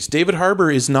Stranger Things. David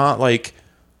Harbour is not like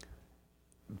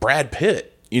Brad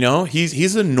Pitt.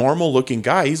 He's a normal looking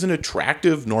guy. He's an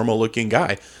attractive, normal looking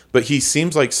guy. But he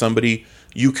seems like somebody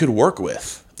you could work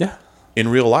with in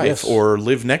real life or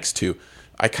live next to.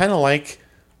 I kind of like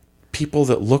people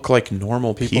that look like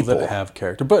normal people. That have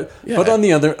character. But on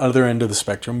the other end of the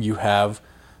spectrum, you have,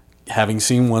 having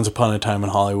seen Once Upon a Time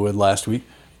in Hollywood last week,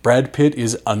 Brad Pitt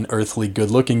is unearthly good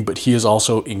looking, but he is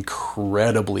also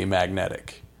incredibly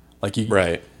magnetic.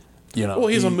 Right. Well,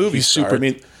 he's a movie star. Super, I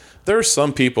mean, there are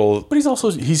some people, but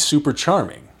he's super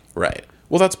charming. Right.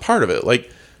 Well, that's part of it.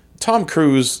 Like Tom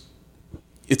Cruise,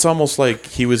 it's almost like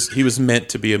he was meant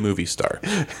to be a movie star.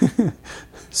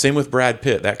 Same with Brad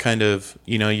Pitt. That kind of,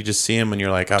 you just see him and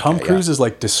you're like, okay, Tom Cruise is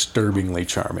like disturbingly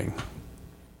charming.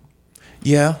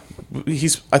 Yeah.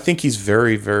 I think he's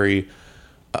very, very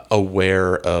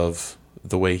aware of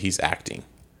the way he's acting.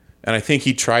 And I think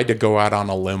he tried to go out on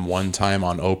a limb one time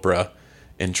on Oprah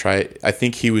and I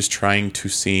think he was trying to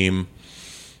seem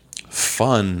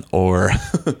fun or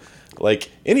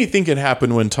like anything can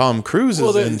happen when Tom Cruise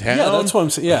is in town. Yeah, that's what I'm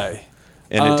saying. Yeah.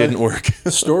 And it didn't work.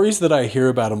 Stories that I hear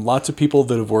about him, lots of people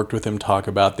that have worked with him talk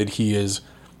about that he's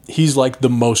like the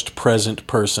most present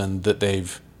person that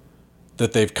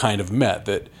they've kind of met.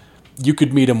 That you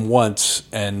could meet him once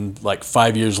and like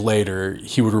 5 years later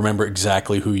he would remember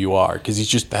exactly who you are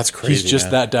because that's crazy. He's just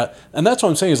that and that's what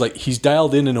I'm saying is like he's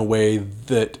dialed in a way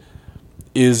that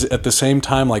is at the same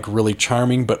time like really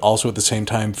charming, but also at the same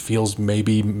time feels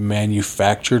maybe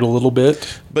manufactured a little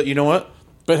bit. But you know what?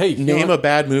 But hey, name a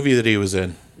bad movie that he was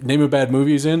in. Name a bad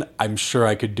movie he's in. I'm sure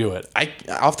I could do it.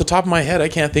 Off the top of my head, I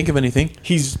can't think of anything.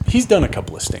 He's done a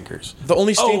couple of stinkers. The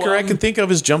only stinker I can think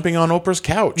of is jumping on Oprah's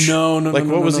couch. No. Like,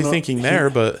 what was he thinking there?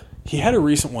 But he had a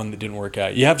recent one that didn't work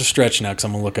out. You have to stretch now because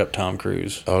I'm gonna look up Tom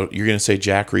Cruise. Oh, you're gonna say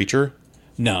Jack Reacher?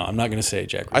 No, I'm not gonna say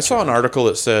Jack Reacher. I saw an article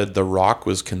that said The Rock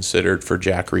was considered for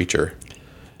Jack Reacher,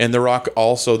 and The Rock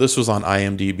also. This was on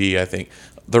IMDb, I think.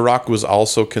 The Rock was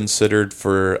also considered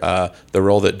for the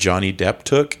role that Johnny Depp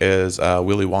took as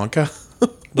Willy Wonka.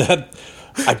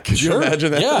 Could you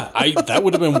imagine that? Yeah, that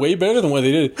would have been way better than what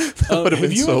they did. That would have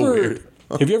been so weird.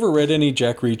 Have you ever read any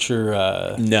Jack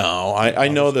Reacher? No, I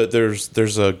know that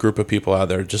there's a group of people out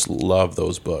there who just love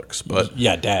those books, but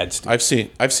yeah, dads. I've seen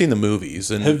the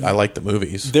movies and I like the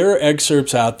movies. There are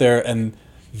excerpts out there, and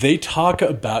they talk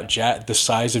about the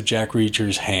size of Jack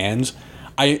Reacher's hands.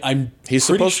 He's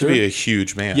supposed to be a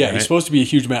huge man. Yeah, right? He's supposed to be a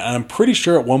huge man, and I'm pretty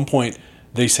sure at one point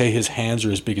they say his hands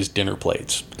are as big as dinner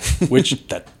plates, which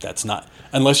that's not,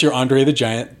 unless you're Andre the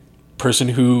Giant, person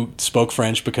who spoke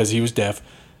French because he was deaf.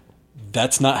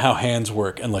 That's not how hands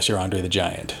work unless you're Andre the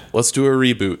Giant. Let's do a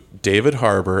reboot. David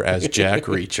Harbour as Jack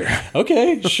Reacher.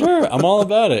 Okay, sure. I'm all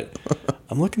about it.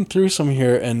 I'm looking through some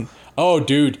here, and oh,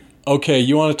 dude. Okay,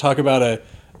 you want to talk about a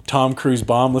Tom Cruise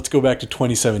bomb? Let's go back to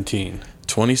 2017.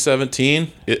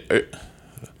 2017?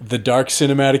 The Dark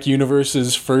Cinematic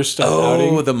Universe's first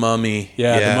outing. Oh, The Mummy.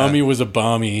 Yeah, The Mummy was a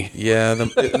bombie. Yeah,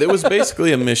 it was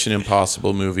basically a Mission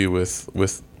Impossible movie with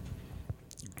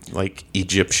like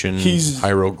Egyptian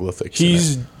hieroglyphics.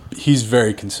 He's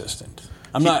very consistent.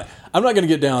 I'm not going to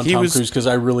get down on Tom Cruise because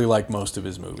I really like most of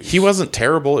his movies. He wasn't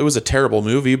terrible. It was a terrible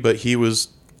movie, but he was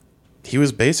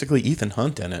basically Ethan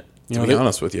Hunt in it. To be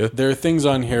honest with you, there are things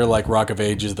on here like Rock of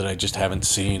Ages that I just haven't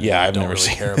seen. Yeah, I've don't never really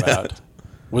seen care that. about.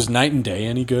 Was Night and Day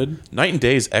any good? Night and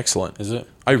Day is excellent. Is it?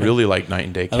 I really like Night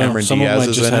and Day. Cameron some Diaz of them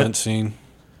I is just in haven't it. seen.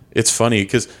 It's funny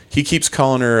because he keeps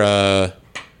calling her.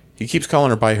 He keeps calling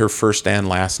her by her first and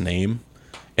last name,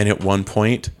 and at one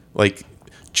point, like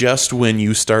just when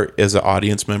you start as an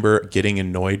audience member getting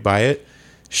annoyed by it,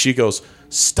 she goes,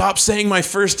 "Stop saying my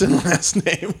first and last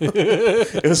name."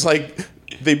 It was like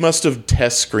they must have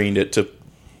test screened it to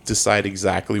decide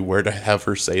exactly where to have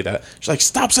her say that. She's like,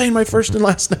 "Stop saying my first and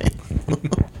last name."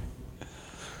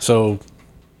 So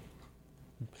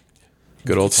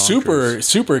good old Tom Cruise.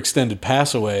 super extended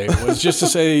pass away was just to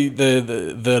say that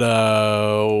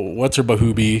what's her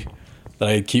Bahubi that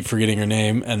I keep forgetting her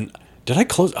name, and did I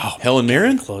close? Oh, Helen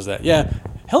Mirren? Close that. Yeah,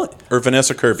 Helen or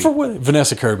Vanessa Kirby. For what?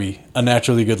 Vanessa Kirby, a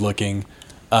naturally good looking.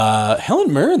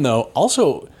 Helen Mirren though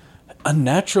also a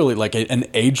naturally like an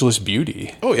ageless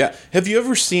beauty. Oh yeah. Have you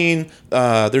ever seen?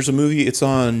 There's a movie. It's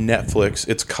on Netflix.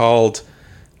 It's called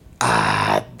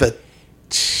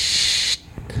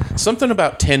something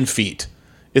about 10 feet.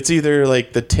 It's either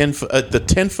like the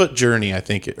 10-foot journey, I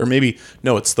think, or maybe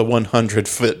no, it's the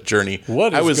 100-foot journey.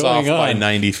 What is I was going off by on?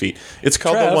 90 feet. It's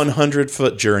called Trav. the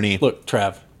 100-foot journey. Look,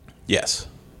 Trav, Yes,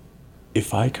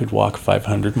 if I could walk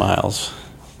 500 miles,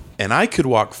 and I could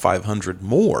walk 500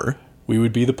 more. we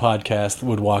would be the podcast that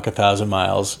would walk 1,000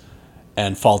 miles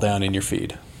and fall down in your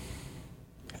feed.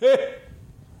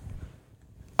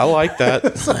 I like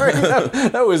that. Sorry,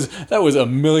 that was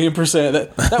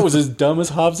 1,000,000%. That was as dumb as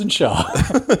Hobbs and Shaw.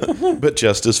 But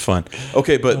just as fun.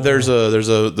 Okay, but there's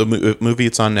the movie.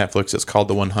 It's on Netflix. It's called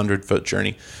The 100-Foot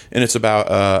Journey, and it's about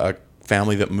a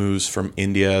family that moves from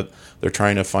India. They're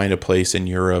trying to find a place in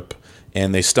Europe,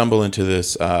 and they stumble into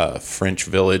this French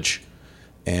village,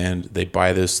 and they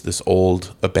buy this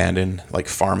old abandoned like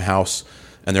farmhouse,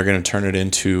 and they're going to turn it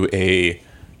into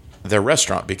their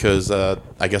restaurant because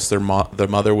I guess their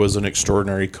mother was an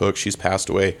extraordinary cook. She's passed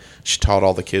away. She taught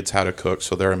all the kids how to cook,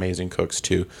 so they're amazing cooks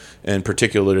too. And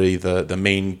particularly the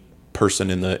main person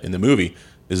in the movie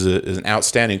is an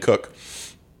outstanding cook.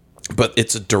 But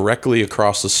it's directly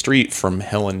across the street from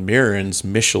Helen Mirren's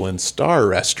Michelin star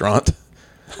restaurant.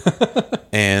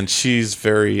 And she's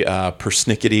very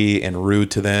persnickety and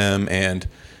rude to them, and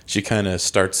she kind of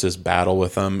starts this battle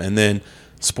with them. And then,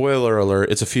 spoiler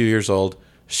alert, it's a few years old.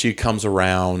 She comes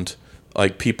around,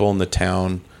 like people in the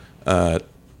town,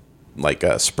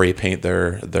 spray paint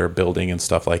their building and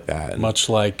stuff like that. And, Much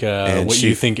like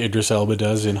you think Idris Elba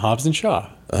does in Hobbs and Shaw.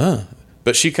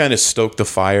 but she kind of stoked the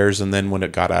fires, and then when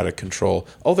it got out of control,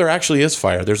 there actually is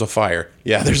fire. There's a fire.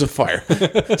 Yeah, there's a fire.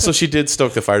 So she did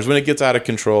stoke the fires. When it gets out of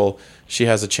control, she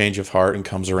has a change of heart and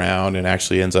comes around and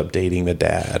actually ends up dating the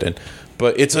dad.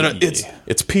 But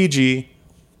it's PG.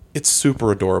 It's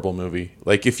super adorable movie.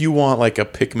 Like if you want like a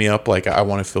pick me up, like I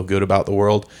want to feel good about the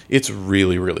world, it's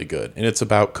really, really good. And it's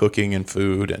about cooking and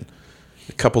food and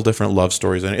a couple different love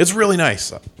stories in it. It's really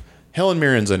nice. Helen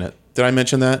Mirren's in it. Did I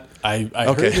mention that? I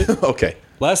Okay. heard it. Okay.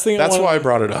 That's why I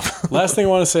brought it up. Last thing I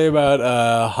want to say about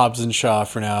Hobbs and Shaw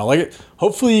for now. Like,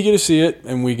 hopefully you get to see it,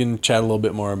 and we can chat a little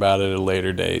bit more about it at a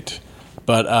later date.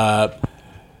 But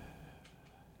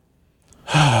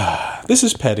this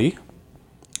is petty.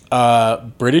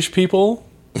 British people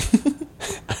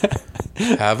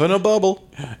Having a bubble.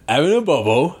 having a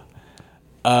bubble.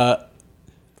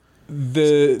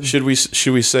 Should we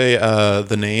say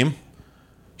the name?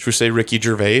 Should we say Ricky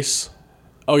Gervais?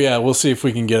 Oh yeah, we'll see if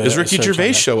we can get. Does Ricky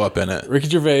Gervais show up in it? Ricky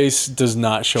Gervais does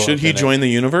not show up. Should he join the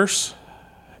universe?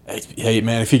 Hey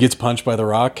man, if he gets punched by The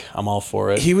Rock, I'm all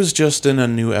for it. He was just in a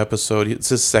new episode. It's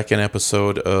his second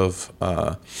episode of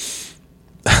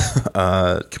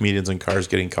Comedians in Cars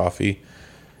Getting Coffee,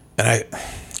 and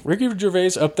Ricky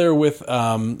Gervais up there with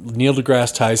Neil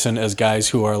deGrasse Tyson as guys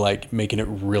who are like making it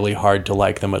really hard to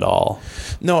like them at all.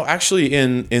 No, actually,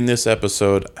 in this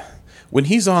episode, when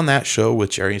he's on that show with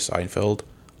Jerry Seinfeld,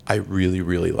 I really,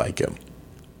 really like him.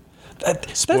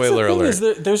 Spoiler alert.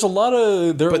 There's a lot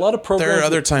of programs. There are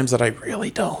other times that I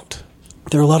really don't.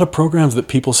 There are a lot of programs that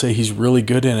people say he's really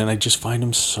good in, and I just find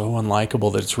him so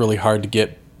unlikable that it's really hard to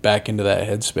get back into that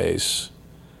headspace.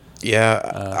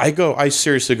 Yeah, I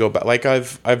seriously go back. Like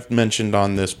I've mentioned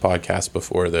on this podcast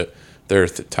before that there are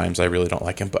times I really don't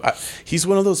like him, but he's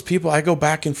one of those people I go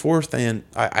back and forth, and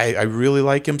I really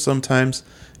like him sometimes,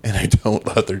 and I don't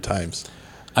other times.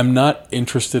 I'm not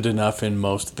interested enough in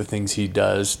most of the things he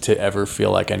does to ever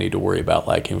feel like I need to worry about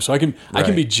liking him. So I can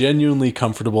be genuinely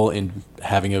comfortable in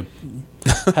having a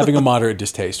moderate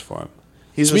distaste for him.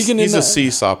 He's a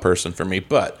seesaw person for me,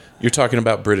 but you're talking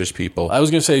about British people. I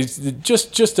was going to say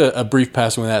just a brief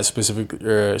passing with that specific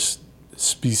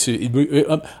species. Great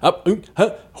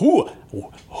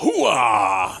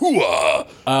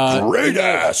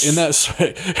ass. In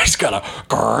that, he's got a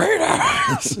great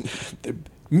ass.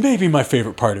 Maybe my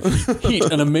favorite part of Heat,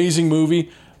 an amazing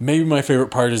movie. Maybe my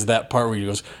favorite part is that part where he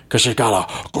goes, "'Cause she's got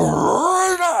a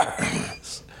great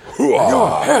ass.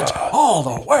 Your head's all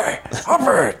the way up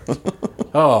it."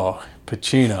 Oh,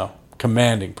 Pacino,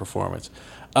 commanding performance.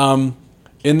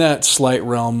 In that slight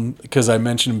realm, because I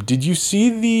mentioned him, did you see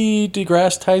the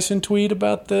deGrasse Tyson tweet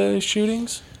about the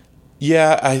shootings?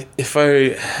 Yeah, if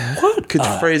I could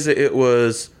phrase it, it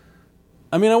was.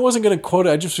 I mean, I wasn't going to quote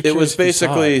it. I just it was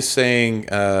basically saying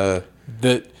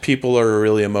that people are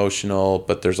really emotional,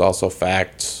 but there's also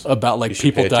facts about like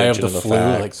people die of the flu.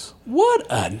 Like, what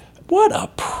a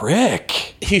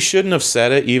prick! He shouldn't have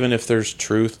said it, even if there's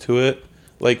truth to it.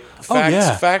 Like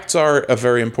facts are a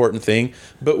very important thing,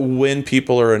 but when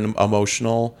people are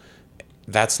emotional,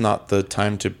 that's not the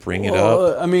time to bring it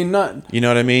up. I mean, not. You know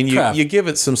what I mean? You give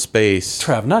it some space.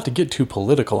 Trav, not to get too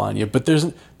political on you, but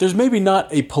there's maybe not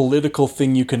a political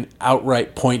thing you can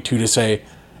outright point to say,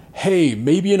 hey,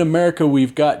 maybe in America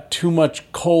we've got too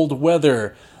much cold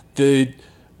weather. The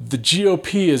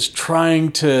GOP is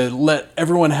trying to let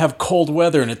everyone have cold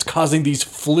weather, and it's causing these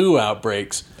flu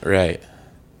outbreaks. Right.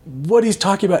 What he's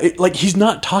talking about, he's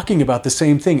not talking about the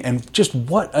same thing, and just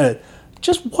what a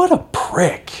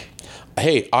prick.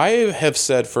 Hey, I have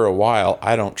said for a while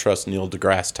I don't trust Neil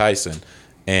deGrasse Tyson,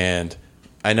 and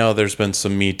I know there's been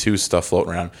some Me Too stuff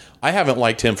floating around. I haven't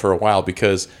liked him for a while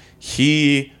because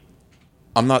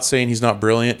I'm not saying he's not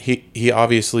brilliant. He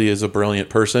obviously is a brilliant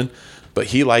person, but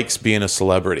he likes being a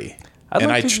celebrity.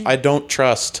 I don't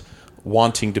trust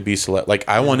wanting to be like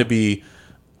I want to be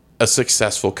a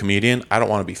successful comedian. I don't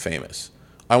want to be famous.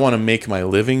 I want to make my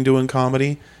living doing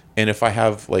comedy. And if I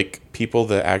have like people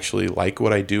that actually like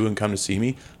what I do and come to see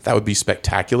me, that would be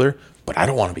spectacular. But I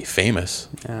don't want to be famous.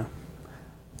 Yeah.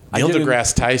 Neil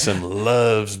deGrasse Tyson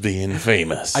loves being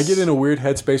famous. I get in a weird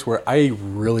headspace where I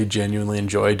really genuinely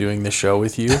enjoy doing this show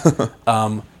with you.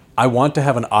 I want to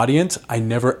have an audience. I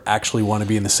never actually want to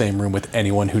be in the same room with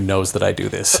anyone who knows that I do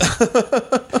this.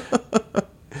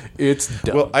 It's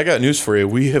dumb. Well, I got news for you.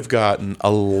 We have gotten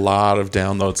a lot of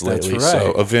downloads lately, That's right.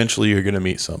 So eventually you're going to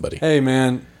meet somebody. Hey,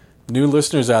 man, new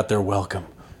listeners out there, welcome.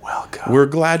 Welcome. We're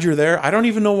glad you're there. I don't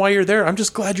even know why you're there. I'm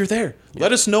just glad you're there. Yeah.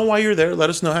 Let us know why you're there.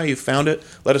 Let us know how you found it.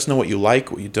 Let us know what you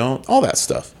like, what you don't, all that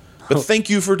stuff. But thank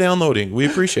you for downloading. We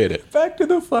appreciate it. Back to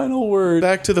the final word.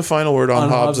 Back to the final word on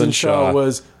Hobbs and Shaw.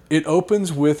 It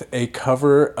opens with a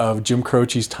cover of Jim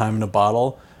Croce's Time in a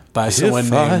Bottle by someone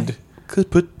named... I could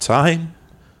put time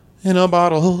in a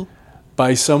bottle.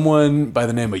 By someone by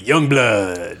the name of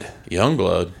Youngblood.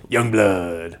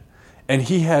 Youngblood. And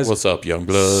he has... What's up,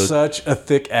 Youngblood? Such a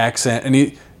thick accent. And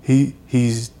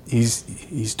he's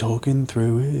talking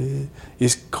through it.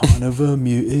 He's kind of a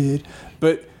muted.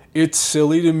 But it's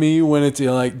silly to me when it's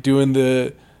like doing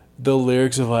the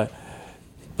lyrics of like,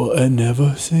 but I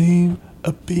never seem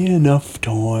to be enough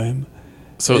time.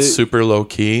 So it's super low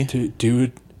key to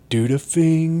do the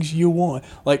things you want.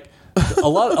 Like a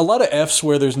lot of F's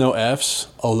where there's no F's.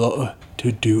 A lot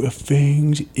to do the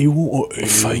things you want.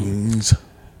 Things.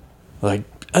 Like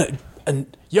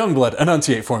Youngblood,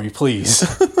 enunciate for me, please.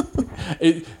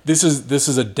 This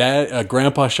is a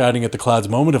grandpa shouting at the clouds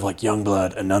moment of like,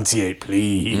 Youngblood, enunciate,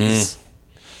 please.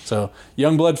 So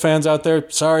Youngblood fans out there,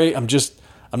 sorry, I'm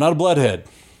not a bloodhead.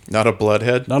 Not a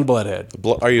bloodhead? Not a bloodhead.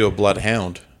 Are you a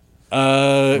bloodhound?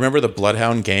 Remember the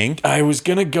Bloodhound Gang? I was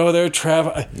going to go there,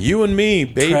 Trav. You and me,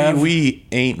 baby, we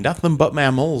ain't nothing but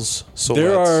mammals. So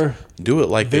let's do it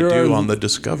like they do on the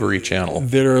Discovery Channel.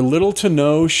 There are little to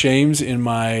no shames in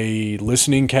my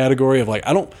listening category of like,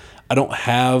 I don't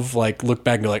have like look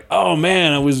back and be like, oh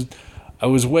man, I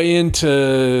was way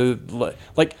into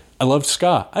like I love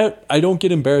ska. I don't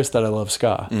get embarrassed that I love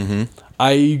ska. Mm-hmm.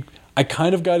 I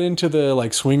kind of got into the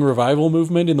like swing revival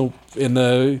movement in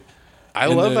the I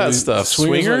love that stuff.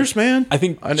 Swingers, man. I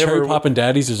think Cherry Poppin'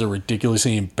 Daddies is a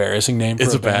ridiculously embarrassing name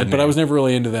for a band, but I was never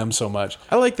really into them so much.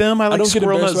 I like them. I like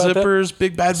Squirrel Nut Zippers,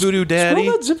 Big Bad Voodoo Daddy.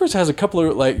 Squirrel Nut Zippers has a couple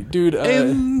of like, dude.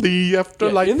 In the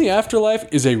Afterlife. In the Afterlife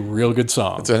is a real good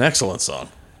song. It's an excellent song.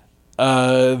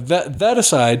 That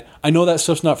aside, I know that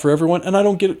stuff's not for everyone, and I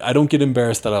don't get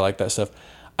embarrassed that I like that stuff.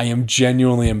 I am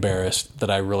genuinely embarrassed that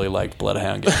I really liked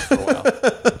Bloodhound Gang for a while.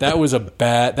 That was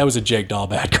a Jake Dahl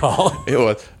bad call. It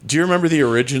was. Do you remember the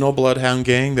original Bloodhound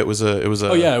Gang? It was a old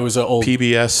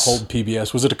PBS. Old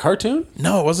PBS. Was it a cartoon?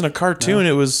 No, it wasn't a cartoon.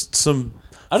 No. It was some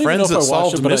friends that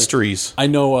solved mysteries. I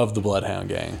know of the Bloodhound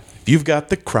Gang. If you've got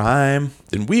the crime,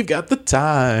 then we've got the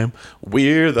time.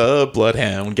 We're the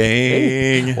Bloodhound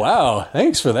Gang. Hey, wow,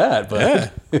 thanks for that.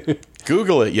 But yeah.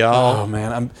 Google it, y'all. Oh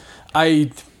man,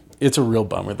 it's a real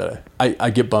bummer that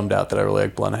I get bummed out that I really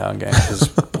like Bloodhound Gang because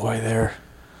boy,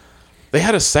 they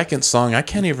had a second song. I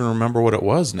can't even remember what it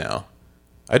was now.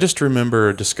 I just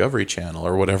remember Discovery Channel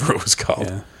or whatever it was called.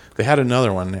 Yeah. They had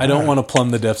another one. I don't want to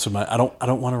plumb the depths of my. I don't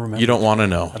want to remember. You don't want to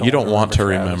know. You don't want to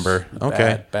remember.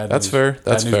 Okay, that's fair.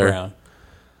 That's fair.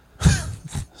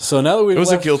 So now that it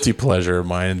was a guilty pleasure of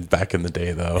mine back in the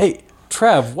day, though. Hey,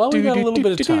 Trav, while we got a little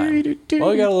bit of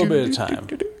time.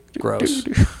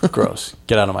 Gross.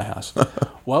 Get out of my house.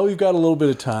 While we've got a little bit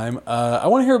of time, I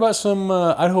want to hear about some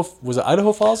Idaho. Was it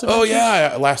Idaho Falls? Oh,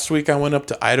 yeah. Last week I went up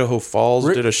to Idaho Falls,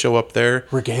 did a show up there.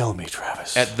 Regale me,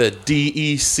 Travis. At the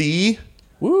DEC.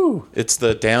 Woo. It's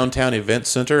the Downtown Event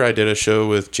Center. I did a show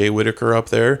with Jay Whitaker up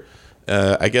there.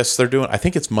 I guess they're doing, I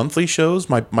think it's monthly shows.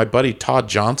 My buddy Todd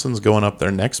Johnson's going up there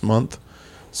next month.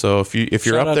 So if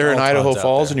you're up there in Idaho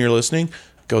Falls and you're listening,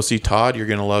 go see Todd. You're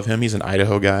going to love him. He's an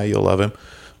Idaho guy. You'll love him.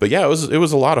 But yeah, it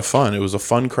was a lot of fun. It was a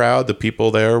fun crowd. The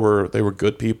people there were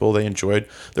good people. They enjoyed.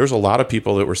 There was a lot of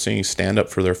people that were seeing stand up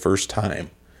for their first time.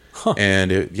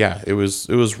 And it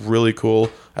was really cool.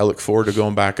 I look forward to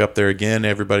going back up there again.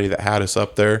 Everybody that had us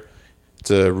up there,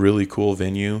 it's a really cool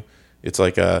venue. It's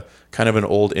like a kind of an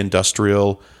old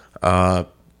industrial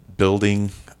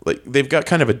building. Like they've got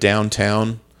kind of a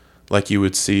downtown, like you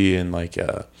would see in like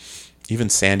even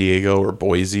San Diego or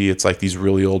Boise. It's like these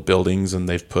really old buildings, and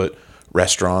they've put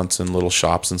restaurants and little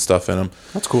shops and stuff in them.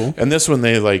 That's cool. And this one,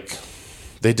 they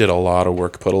did a lot of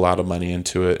work, put a lot of money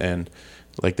into it, and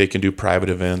like they can do private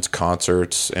events,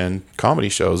 concerts, and comedy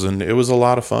shows, and it was a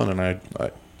lot of fun, and I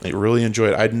really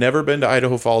enjoyed it. I'd never been to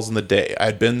Idaho Falls in the day.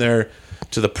 I'd been there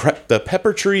to the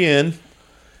Pepper Tree Inn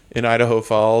in Idaho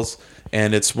Falls,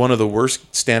 and it's one of the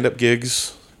worst stand-up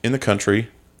gigs in the country.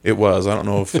 It was. I don't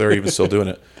know if they're even still doing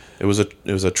it. It was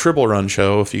a Tribble Run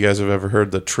show, if you guys have ever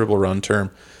heard the Tribble Run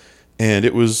term, and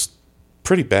it was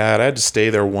pretty bad. I had to stay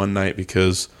there one night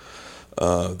because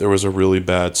there was a really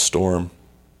bad storm,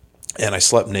 and I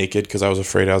slept naked because I was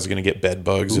afraid I was going to get bed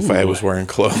bugs if I was wearing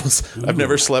clothes. I've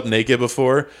never slept naked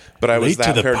before, but I was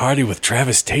late to the party with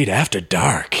Travis Tate after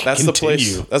dark. That's the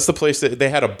place. That's the place that they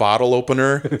had a bottle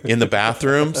opener in the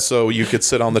bathroom, so you could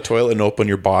sit on the toilet and open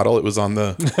your bottle. It was on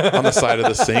the side of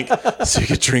the sink, so you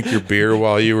could drink your beer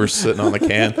while you were sitting on the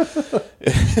can.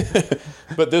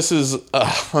 But this is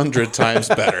 100 times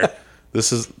better.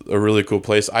 This is a really cool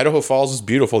place. Idaho Falls is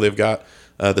beautiful. They've got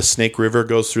the Snake River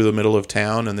goes through the middle of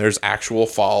town, and there's actual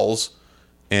falls,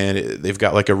 and they've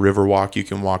got like a river walk. You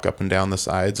can walk up and down the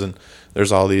sides, and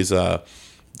there's all these they're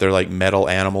like metal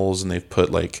animals, and they've put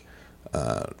like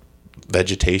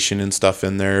vegetation and stuff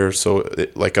in there. So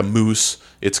like a moose,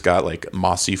 it's got like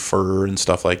mossy fur and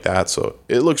stuff like that. So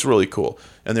it looks really cool.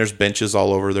 And there's benches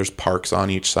all over. There's parks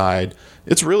on each side.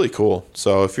 It's really cool.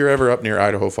 So if you're ever up near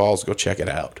Idaho Falls, go check it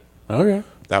out. Okay.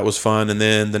 That was fun. And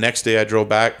then the next day I drove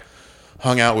back,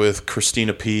 hung out with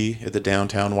Christina P. at the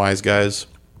Downtown Wise Guys.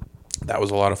 That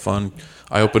was a lot of fun.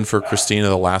 I opened for Christina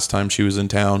the last time she was in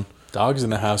town. Dogs in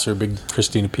the house are big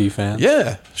Christina P. fans.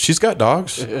 Yeah, she's got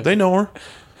dogs. They know her.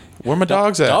 Where my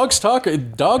dogs at? Dogs talk.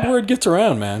 Dog word gets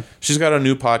around, man. She's got a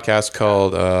new podcast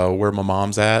called Where My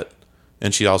Mom's At.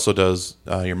 And she also does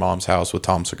Your Mom's House with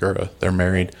Tom Segura. They're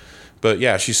married. But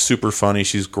yeah, she's super funny.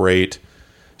 She's great.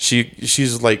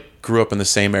 She's like grew up in the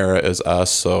same era as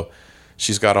us, so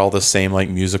she's got all the same like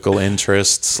musical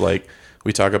interests. Like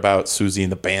we talk about Susie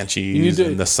and the Banshees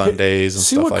and the Sundays and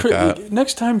stuff like that.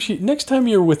 Next time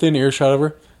you're within earshot of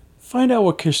her, find out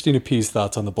what Christina P's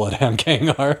thoughts on the Bloodhound Gang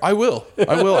are. I will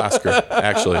ask her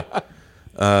actually.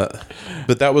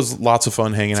 But that was lots of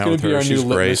fun hanging out with her. It's going to be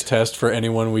our new litmus test for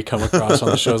anyone we come across on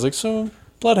the show. It's like, so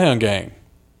Bloodhound Gang,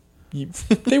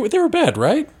 they were bad,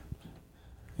 right?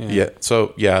 Yeah.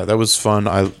 So yeah, that was fun.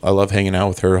 I love hanging out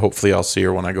with her. Hopefully I'll see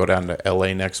her when I go down to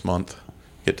LA next month.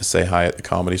 Get to say hi at the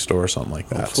Comedy Store or something like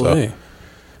that. Hopefully. So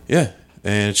yeah.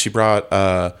 And she brought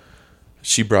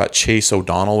Chase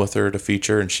O'Donnell with her to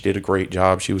feature, and she did a great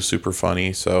job. She was super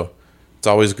funny. So it's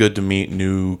always good to meet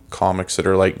new comics that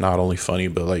are like not only funny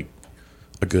but like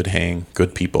a good hang,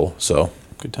 good people. So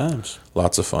good times.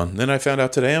 Lots of fun. Then I found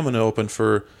out today I'm going to open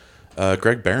for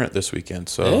Greg Barrett this weekend.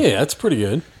 So hey, that's pretty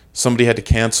good. Somebody had to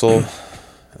cancel.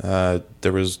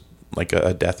 There was like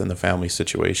a death in the family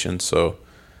situation, so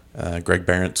Greg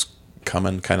Barrett's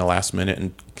coming kind of last minute,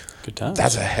 and good times.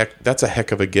 That's a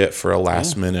heck of a get for a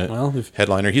last minute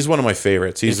headliner. He's one of my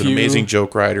favorites. He's an amazing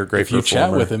joke writer, great performer. If you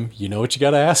chat with him, you know what you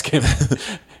got to ask him.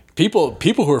 people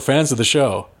who are fans of the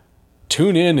show,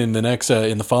 tune in the next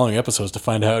in the following episodes to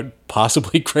find out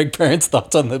possibly Greg Barrett's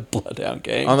thoughts on the Bloodhound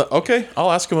Gang. Okay,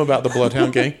 I'll ask him about the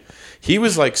Bloodhound Gang. He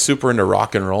was like super into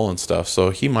rock and roll and stuff,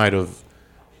 so he might have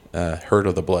heard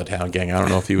of the Bloodhound Gang. I don't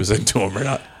know if he was into them or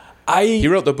not. He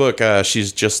wrote the book,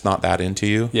 She's Just Not That Into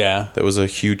You. Yeah. That was a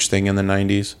huge thing in the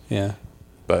 90s. Yeah.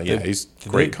 But yeah, he's a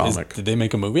great comic. Did they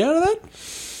make a movie out of that?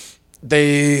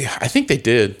 I think they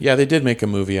did. Yeah, they did make a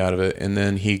movie out of it, and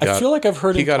then I feel like I've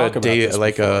heard him talk about this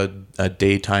before. a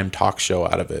daytime talk show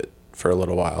out of it for a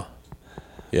little while.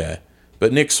 Yeah.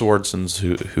 But Nick Swardson's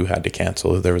who had to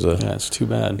cancel. There was it's too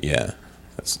bad. Yeah,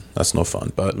 that's no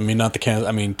fun. But I mean, not the cancel.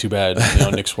 I mean, too bad.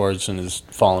 Nick Swardson has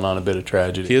fallen on a bit of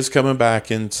tragedy. He is coming back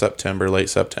in September, late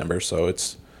September. So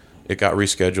it got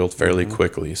rescheduled fairly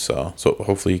quickly. So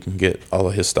hopefully he can get all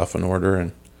of his stuff in order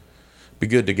and be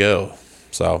good to go.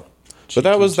 So, but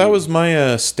that was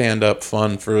my stand up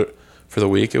fun for the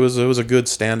week. It was a good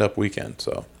stand up weekend.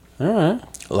 So all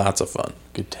right, lots of fun.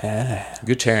 Good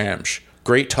times.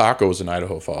 Great tacos in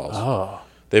Idaho Falls. Oh.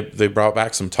 They brought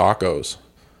back some tacos.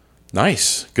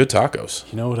 Nice. Good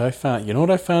tacos. You know what I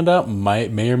found out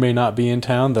may or may not be in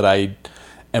town that I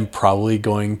am probably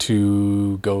going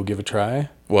to go give a try?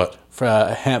 What? For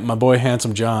my boy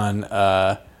Handsome John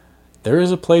There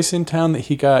is a place in town that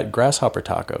he got grasshopper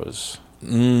tacos.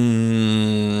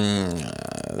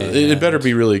 It better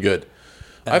be really good.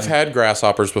 I've had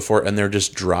grasshoppers before, and they're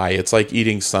just dry. It's like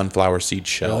eating sunflower seed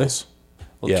shells.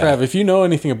 Well, Trav, if you know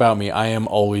anything about me, I am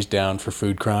always down for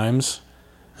food crimes.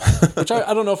 Which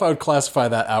I don't know if I would classify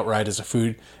that outright as a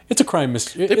food. It's a crime. They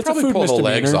it's probably a food pull the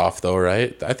misdemeanor. legs off, though,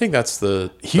 right? I think that's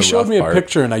the. He showed me a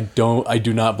picture, and I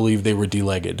do not believe they were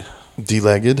de-legged.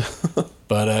 De-legged.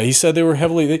 But he said they were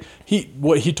heavily.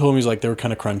 What he told me is like they were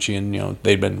kind of crunchy, and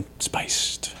they'd been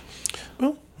spiced.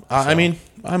 Well, I mean,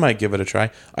 I might give it a try.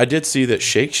 I did see that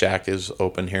Shake Shack is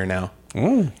open here now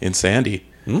in Sandy.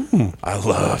 I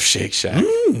love Shake Shack.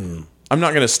 I'm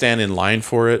not going to stand in line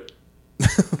for it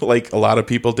like a lot of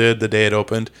people did the day it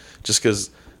opened, just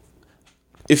because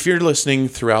if you're listening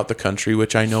throughout the country,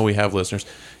 which I know we have listeners,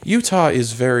 Utah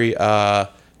is very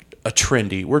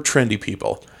trendy. We're trendy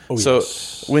people. So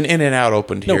yes. when In-N-Out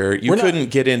opened here, you couldn't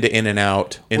get into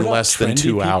In-N-Out in less than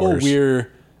 2 hours.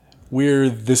 We're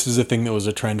this is a thing that was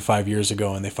a trend 5 years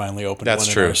ago, and they finally opened one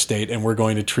in our state, and we're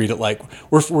going to treat it like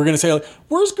we're going to say like,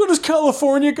 we're as good as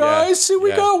California, guys. Yeah, See, we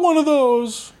got one of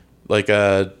those. Like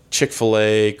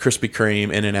Chick-fil-A, Krispy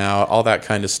Kreme, In-N-Out, all that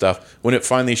kind of stuff. When it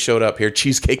finally showed up here,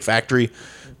 Cheesecake Factory,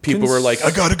 people were like,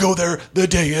 I got to go there the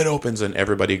day it opens, and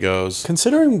everybody goes.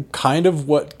 Considering kind of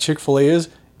what Chick-fil-A is,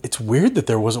 it's weird that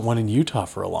there wasn't one in Utah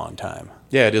for a long time.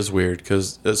 Yeah, it is weird,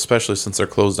 because especially since they're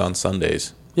closed on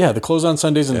Sundays. Yeah, the close on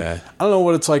Sundays, and I don't know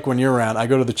what it's like when you're around. I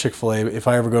go to the Chick-fil-A. If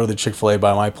I ever go to the Chick-fil-A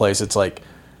by my place, it's like,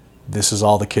 this is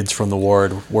all the kids from the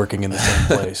ward working in the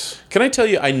same place. Can I tell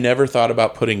you, I never thought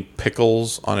about putting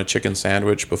pickles on a chicken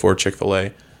sandwich before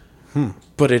Chick-fil-A.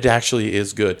 But it actually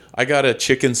is good. I got a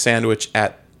chicken sandwich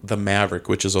at the Maverick,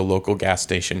 which is a local gas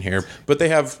station here. But they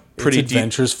have pretty... It's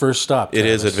Adventure's first stop, Travis.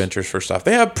 It is Adventure's first stop.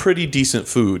 They have pretty decent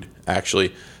food,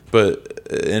 actually.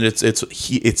 And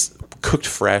it's cooked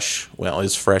fresh. Well,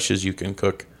 as fresh as you can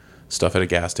cook stuff at a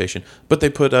gas station. But they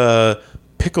put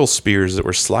pickle spears that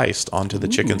were sliced onto the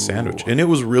chicken sandwich, and it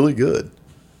was really good.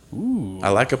 I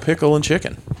like a pickle and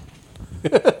chicken.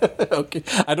 Okay,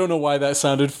 I don't know why that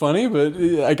sounded funny, but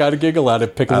I got a giggle out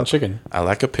of pickle and chicken. I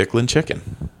like a pickle and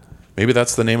chicken. Maybe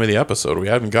that's the name of the episode. We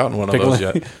haven't gotten one of those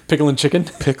yet. Pickle and chicken?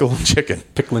 Pickle and chicken.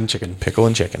 Pickle and chicken. Pickle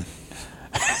and chicken.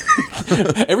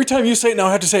 Every time you say it now,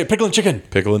 I have to say it. Pickle and chicken.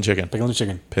 Pickle and chicken. Pickle and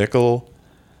chicken. Pickle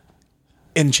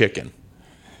and chicken.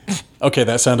 Okay,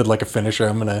 that sounded like a finisher.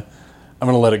 I'm gonna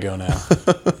let it go now.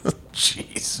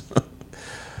 Jeez.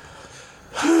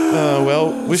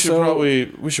 Well, we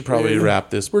should probably wrap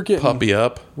this puppy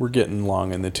up. We're getting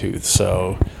long in the tooth,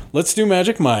 so let's do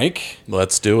Magic Mike.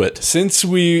 Let's do it. Since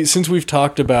we've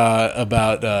talked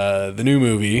about the new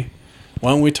movie,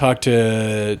 why don't we talk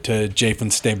to Jason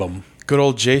Statham? Good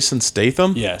old Jason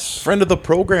Statham? Yes. Friend of the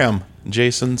program,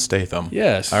 Jason Statham.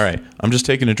 Yes. All right. I'm just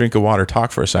taking a drink of water.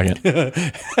 Talk for a second.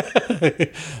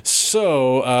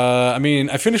 So,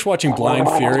 I finished watching Blind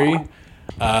Fury.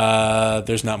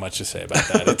 There's not much to say about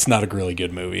that. It's not a really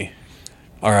good movie.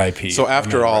 R.I.P. So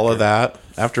after all of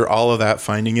that,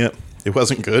 finding it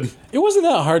wasn't good. It wasn't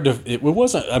that hard to. It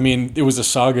wasn't. I mean, it was a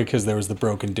saga because there was the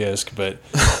broken disc. But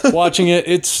watching it,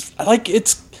 it's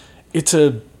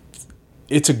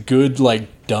a good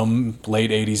like dumb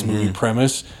late '80s movie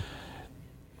premise.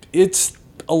 It's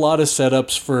a lot of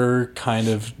setups for kind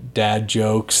of dad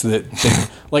jokes that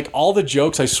like all the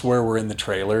jokes I swear were in the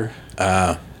trailer.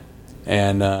 But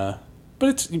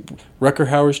it's Rutger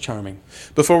Hauer's charming.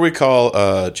 Before we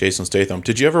call Jason Statham,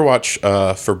 did you ever watch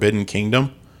Forbidden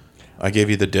Kingdom? I gave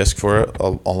you the disc for it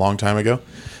a long time ago.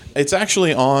 It's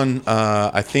actually on.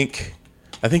 I think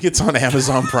it's on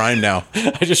Amazon Prime now.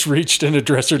 I just reached in a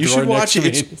dresser drawer. You should watch it.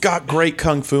 Next to me. It's got great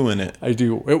kung fu in it. I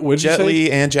do. What did Jet you say?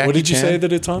 Li and Jackie What did you Chan. say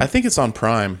that it's on? I think it's on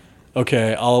Prime.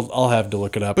 Okay, I'll have to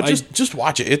look it up. But just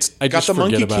watch it. It's got just the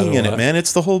Monkey forget about King it a in it, lot. man.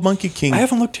 It's the whole Monkey King. I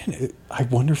haven't looked in it. I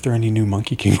wonder if there are any new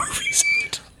Monkey King movies.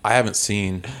 I haven't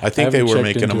seen. I think they were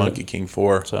making a Monkey King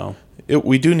 4. So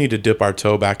we do need to dip our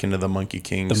toe back into the Monkey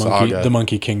King saga. The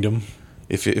Monkey Kingdom.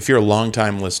 If you're a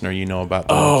longtime listener, you know about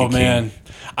the Monkey King. Oh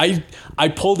man, I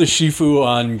pulled a Shifu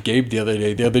on Gabe the other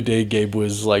day. The other day, Gabe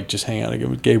was like just hanging out again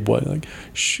with Gabe. What like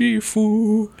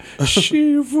Shifu,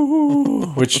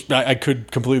 which I could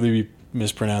completely be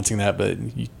mispronouncing that, but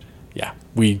yeah,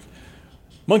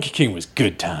 Monkey King was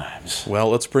good times. Well,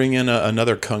 let's bring in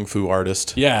another kung fu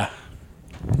artist. Yeah,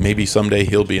 Maybe someday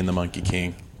he'll be in the Monkey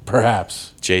King.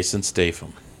 perhaps. Jason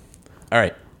Statham. All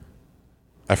right.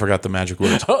 I forgot the magic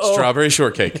words. Uh-oh. Strawberry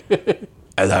shortcake.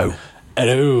 Hello.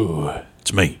 Hello.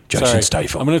 It's me, Jason Sorry,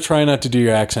 Statham. I'm going to try not to do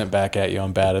your accent back at you.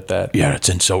 I'm bad at that. Yeah, it's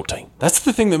insulting. That's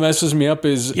the thing that messes me up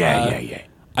is... Yeah.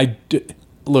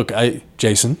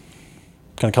 Jason,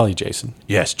 Can I call you Jason?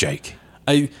 Yes, Jake.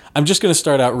 I'm just going to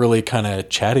start out really kind of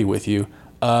chatty with you.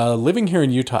 Living here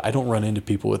in Utah, I don't run into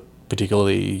people with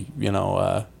particularly,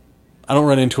 I don't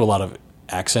run into a lot of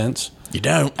accents. You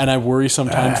don't? And I worry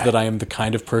sometimes that I am the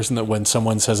kind of person that when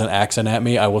someone says an accent at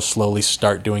me, I will slowly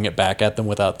start doing it back at them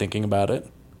without thinking about it.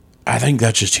 I think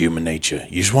that's just human nature.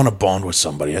 You just want to bond with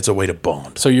somebody. That's a way to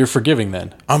bond. So you're forgiving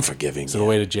then? I'm forgiving. Is it a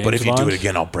way to James But if you Bond? do it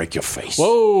again, I'll break your face.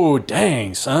 Whoa,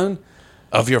 dang, son.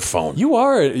 Of your phone. You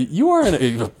are an I'll just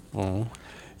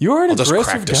aggressive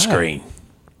crack the guy. screen.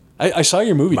 I saw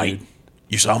your movie, Mate, dude.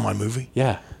 you saw my movie?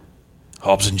 Yeah.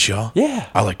 Hobbs and Shaw? Yeah.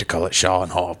 I like to call it Shaw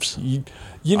and Hobbs. You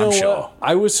know I'm sure. what?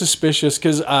 I was suspicious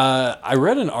because I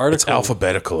read an article. It's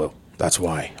alphabetical. That's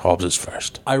why. Hobbs is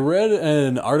first. I read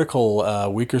an article a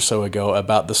week or so ago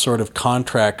about the sort of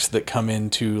contracts that come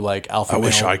into like alpha I male,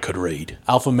 wish I could read.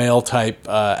 alpha male type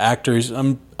actors.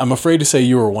 I'm afraid to say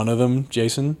you were one of them,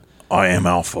 Jason. I am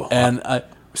alpha. And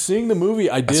seeing the movie,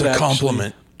 I did It's a actually,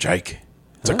 compliment, Jake.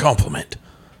 It's a compliment.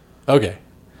 Okay.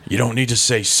 You don't need to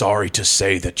say sorry to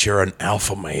say that you're an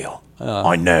alpha male.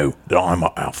 I know that I'm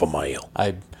an alpha male.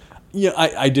 I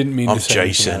didn't mean I'm to say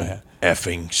anything Jason out of hand.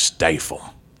 effing Statham.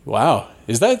 Wow.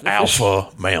 Is that Alpha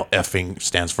male effing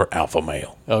stands for alpha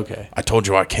male. Okay. I told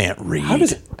you I can't read.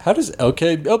 How does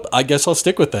okay, I guess I'll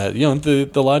stick with that.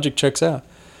 The logic checks out.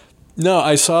 No,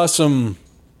 I saw some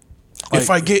If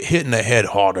I get hit in the head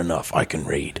hard enough, I can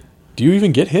read. Do you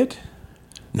even get hit?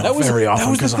 Not very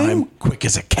often because I'm quick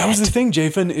as a cat. That was the thing,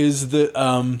 Jafin, is that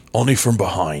Only from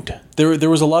behind. there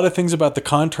was a lot of things about the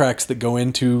contracts that go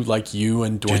into like you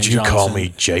and Dwayne Did you Johnson. call me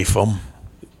Jafum?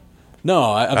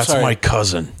 No, I'm That's sorry. my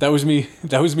cousin. That was me.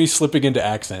 That was me slipping into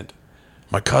accent.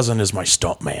 My cousin is my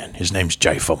stunt man. His name's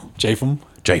Jafum. Jafum,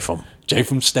 Jafum.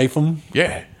 Jafum, Statham,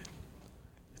 Yeah.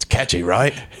 It's catchy,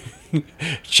 right?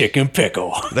 Chicken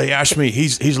Pickle. They asked me,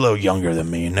 he's a little younger than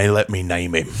me, and they let me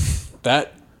name him.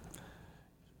 That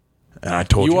And I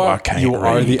told you, I can't you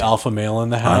read. are the alpha male in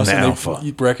the house, the and alpha.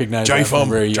 you recognize that from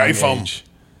a very young age.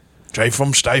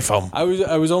 Jafum, Statham. I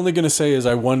was only going to say is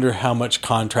I wonder how much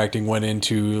contracting went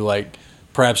into like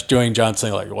perhaps Dwayne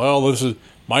Johnson like, well, this is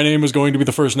my name is going to be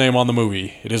the first name on the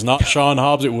movie. It is not Sean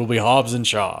Hobbs. It will be Hobbs and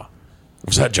Shaw.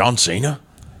 Was that John Cena?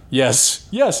 Yes,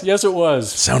 it was.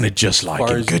 Sounded just like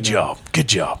far him. as Good you know. job. Good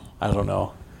job. I don't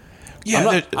know.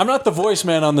 Yeah, I'm not the voice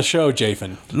man on the show,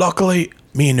 Jafin. luckily,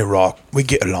 me and The Rock, we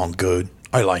get along good.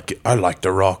 I like it. I like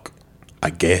The Rock, I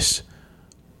guess.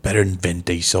 Better than Vin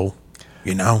Diesel,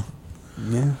 you know?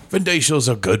 Yeah. Vin Diesel's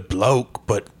a good bloke,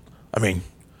 but, I mean,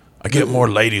 I get more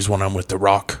ladies when I'm with The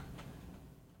Rock.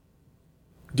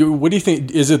 What do you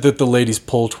think? Is it that the ladies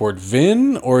pull toward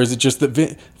Vin, or is it just that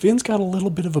Vin's got a little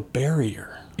bit of a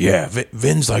barrier? Yeah,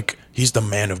 Vin's like, he's the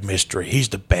man of mystery. He's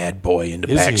the bad boy in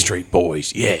the Is he? Backstreet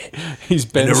Boys. Yeah. He's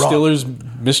Ben The Rock. Stiller's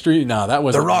mystery. No, that The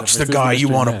wasn't. Rock's the Mystery guy you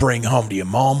want to Man. bring home to your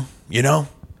mom, you know?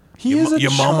 He is a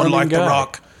your mom would charming like guy. The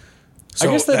Rock. So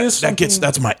guess that is something-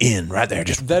 that's my in right there.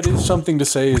 Just That is something to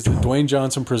say. Is that Dwayne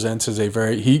Johnson presents as a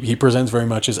very he presents very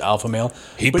much as alpha male.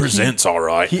 he but presents all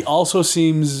right. He also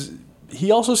seems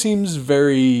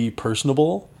very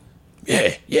personable.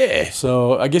 Yeah.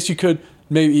 So I guess you could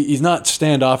maybe he's not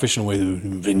standoffish in a way that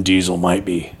Vin Diesel might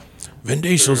be. Vin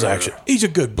Diesel's actually he's a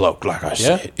good bloke, like I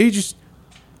said.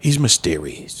 He's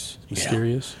mysterious. you know?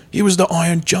 Mysterious. He was the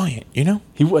Iron Giant, you know.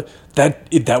 He was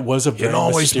that was a very It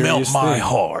always melt mysterious my thing.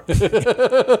 heart.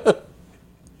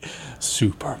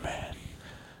 Superman.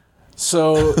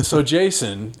 So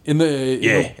Jason,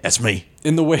 That's me.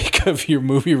 in the wake of your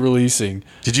movie releasing,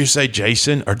 Did you say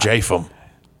Jason or Jafum?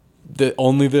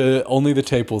 only the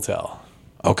tape will tell.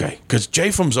 Okay, because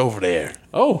Jafum's over there.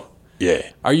 Oh, Yeah.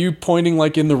 are you pointing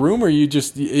like in the room, or are you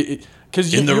just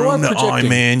because In the room that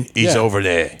I'm in, he's Yeah. over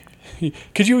there.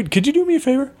 Could you do me a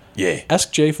favor? Yeah.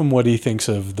 Ask Jafum what he thinks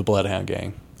of the Bloodhound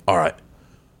Gang. All right.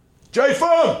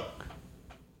 Jafum!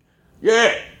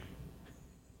 Yeah.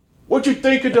 What'd you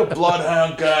think of the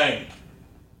Bloodhound Gang?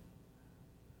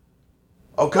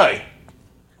 Okay.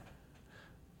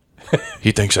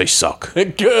 He thinks they suck.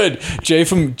 Good.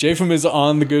 Jafum is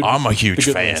on the good. I'm a huge the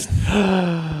good fan. list.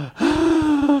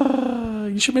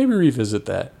 You should maybe revisit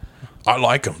that. I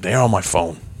like them. They're on my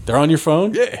phone. They're on your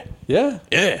phone? Yeah. Yeah.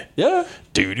 Yeah. Yeah.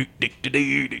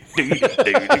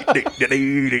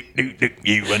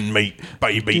 You and me,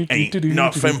 baby, ain't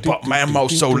nothing but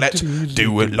mammals, so let's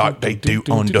do it like they do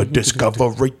on the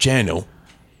Discovery Channel.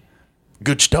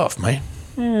 Good stuff, man.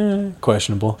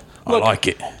 Questionable. I like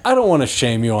it. I don't want to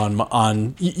shame you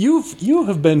on you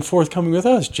have been forthcoming with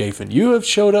us, Jason. You have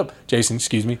showed up, Jason.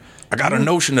 Excuse me. I got a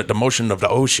notion that the motion of the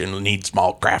ocean needs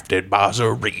small crafted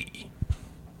advisory.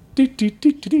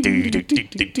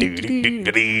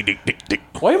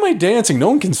 Why am I dancing? No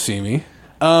one can see me.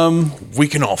 We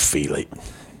can all feel it.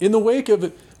 In the wake of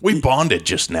it, We bonded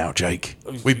just now, Jake.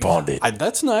 We bonded.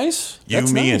 that's nice. You,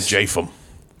 That's me, nice. and Japham.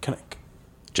 Can I,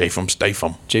 Japham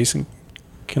Statham. Jason?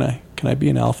 Can I be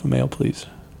an alpha male, please?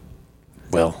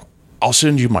 Well, I'll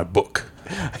send you my book.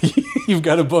 You've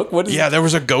got a book. What is Yeah, there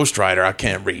was a ghostwriter I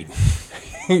can't read.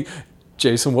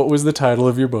 Jason, what was the title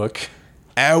of your book?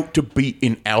 Out to Be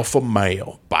an Alpha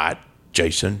Male by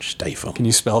Jason Statham. Can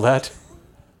you spell that?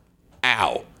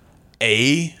 Ow.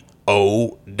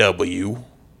 AOW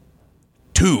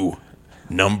 2.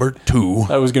 Number 2.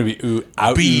 That was going to be ooh,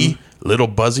 out. B. Little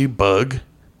Buzzy Bug.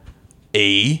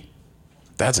 A.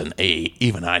 That's an A.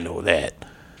 Even I know that.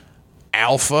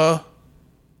 Alpha.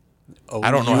 I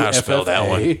don't know how to spell that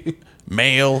one.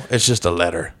 Male. It's just a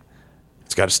letter.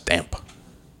 It's got a stamp.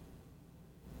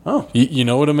 Oh, you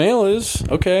know what a male is?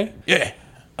 Okay. Yeah.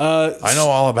 I know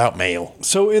all about male.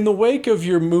 So in the wake of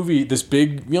your movie, this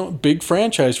big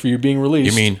franchise for you being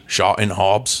released. You mean Shaw and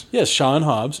Hobbs? Yes, Shaw and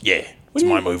Hobbs. Yeah. It's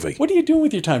my movie. What are you doing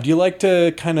with your time? Do you like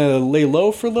to kind of lay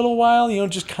low for a little while?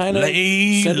 Just kind of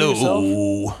Lay center yourself?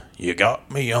 low. You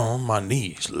got me on my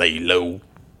knees. Lay low.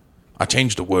 I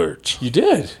changed the words. You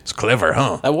did. It's clever,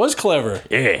 huh? That was clever.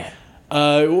 Yeah.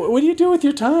 What do you do with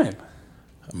your time?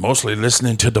 Mostly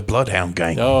listening to the Bloodhound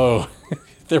Gang. Oh,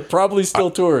 they're probably still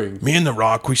touring. Me and The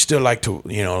Rock, we still like to,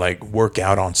 work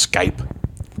out on Skype.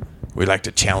 We like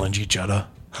to challenge each other,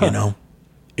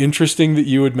 Interesting that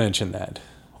you would mention that.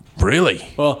 Really?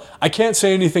 Well, I can't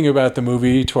say anything about the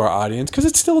movie to our audience because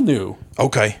it's still new.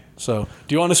 Okay. So,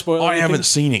 do you want to spoil I anything? haven't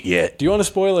seen it yet. Do you want to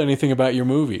spoil anything about your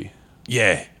movie?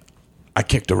 Yeah. I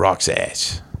kicked The Rock's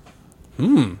ass.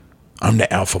 I'm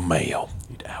the alpha male.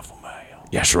 You're the alpha male.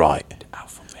 That's right.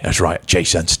 Alpha male. That's right.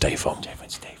 Jason Statham. Jason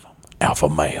Statham. Alpha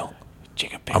male.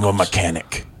 Chicken I'm a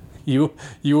mechanic. You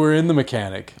were in The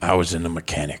Mechanic. I was in The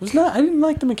Mechanic. I didn't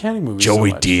like The Mechanic movie so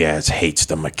Joey much. Diaz hates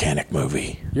The Mechanic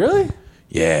movie. Really?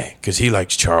 Yeah, because he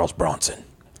likes Charles Bronson.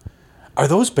 Are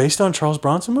those based on Charles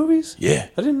Bronson movies? Yeah.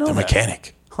 I didn't know The that.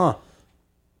 Mechanic. Huh.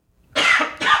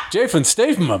 Jason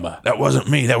Statham, mama. That wasn't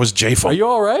me. That was Japham. Are you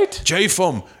all right?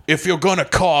 Japham, if you're going to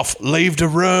cough, leave the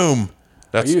room.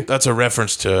 you- That's a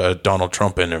reference to a Donald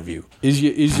Trump interview. Is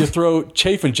your throat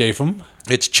chafing, Japham?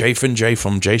 It's Japham,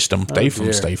 Statham,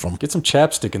 Dear. Statham. Get some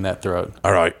chapstick in that throat.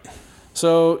 All right.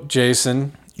 So,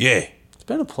 Jason, Yeah. it's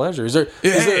been a pleasure. Is there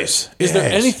Yes. there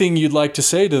anything you'd like to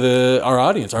say to our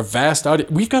audience, our vast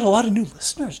audience? We've got a lot of new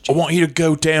listeners, I Jason. want you to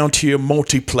go down to your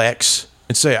multiplex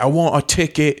and say, I want a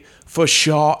ticket for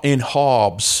Shaw and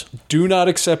Hobbs. Do not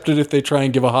accept it if they try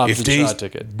and give a Hobbs and Shaw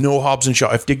ticket. No Hobbs and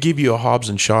Shaw. If they give you a Hobbs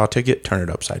and Shaw ticket, turn it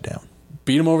upside down.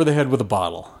 Beat them over the head with a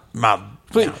bottle.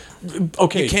 Please.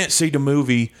 Okay, You can't see the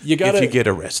movie You gotta- if you get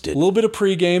a arrested. little bit of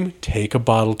pregame. Take a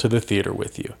bottle to the theater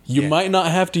with you. You might not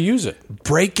have to use it.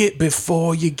 Break it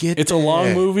before you get It's a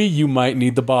long movie. You might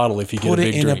need the bottle if you Put get a it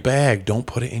big in drink. a bag. Don't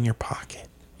put it in your pocket.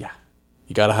 Yeah,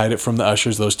 you got to hide it from the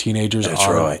ushers. Those teenagers That's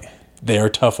are right. They are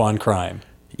tough on crime.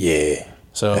 Yeah.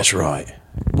 So That's right.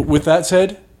 But with that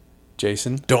said,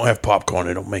 Jason, Don't have popcorn.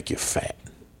 It'll make you fat.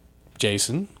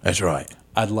 That's right.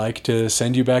 I'd like to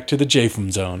send you back to the Japham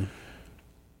zone.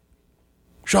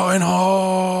 Shaw and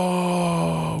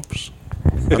Hobbs.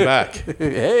 I'm back.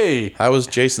 Hey, How was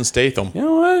Jason Statham? you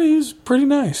know what? He's pretty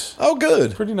nice. Oh,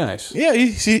 good. Pretty nice. Yeah, he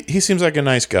seems like a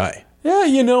nice guy. Yeah,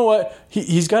 you know what?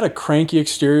 He's got a cranky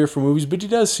exterior for movies, but he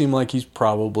does seem like he's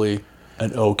probably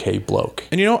an okay bloke.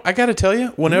 And I got to tell you,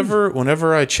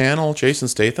 whenever I channel Jason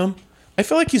Statham, I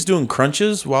feel like he's doing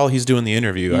crunches while he's doing the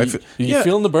interview. You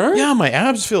feeling the burn? Yeah, my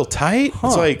abs feel tight.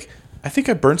 It's like I think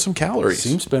I burned some calories.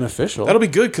 Seems beneficial. That'll be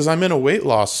good because I'm in a weight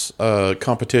loss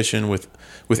competition with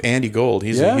Andy Gold.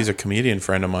 He's a comedian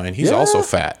friend of mine. He's also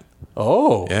fat.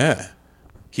 Oh. Yeah.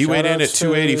 He weighed in at Shout-outs to-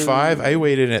 285. I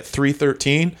weighed in at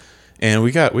 313, and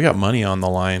we got money on the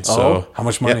line. So How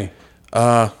much money?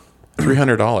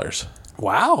 $300.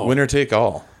 Wow. Winner take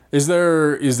all. Is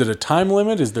it a time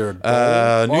limit? Is there a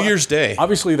goal? New Year's Day.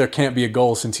 Obviously, there can't be a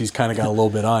goal since he's kind of got a little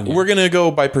bit on you. We're gonna go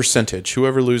by percentage.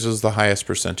 Whoever loses the highest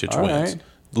percentage All wins.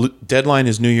 right. Deadline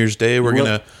is New Year's Day. We're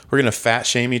gonna fat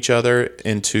shame each other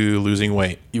into losing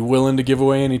weight. You willing to give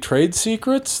away any trade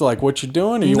secrets, like what you're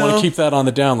doing, or you want No. to keep that on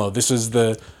the down low? This is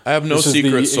the I have no this is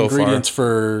secrets the so far. ingredients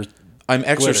for I'm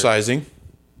exercising.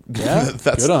 yeah.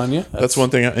 That's good on you. That's one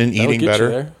thing. And that'll eating get you better.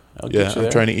 there. That'll Yeah, get you I'm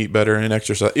there. trying to eat better and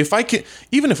exercise. If I can,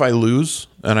 even if I lose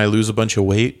and I lose a bunch of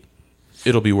weight,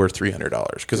 it'll be worth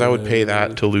 $300 because I would pay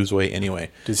that to lose weight anyway.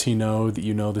 Does he know that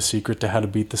you know the secret to how to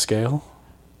beat the scale?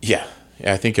 Yeah,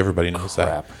 I think everybody knows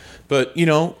Crap. that. But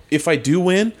if I do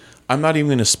win, I'm not even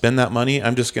going to spend that money.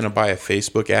 I'm just going to buy a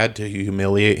Facebook ad to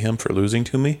humiliate him for losing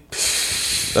to me.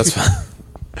 That's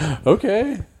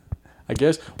Okay. I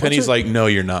guess. Penny's like, no,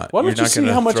 you're not. Why don't You're you not see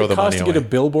gonna how much throw it the costs to money get a away.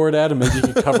 billboard ad, and maybe you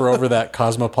can cover over that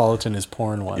Cosmopolitan is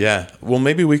porn one? Yeah. Well,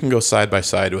 maybe we can go side by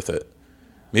side with it.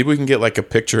 Maybe we can get like a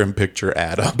picture-in-picture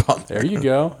ad up on there. There you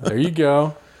go. There you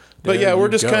go. But yeah, There we're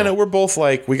you just go. we're both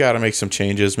like, we got to make some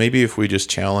changes. Maybe if we just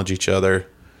challenge each other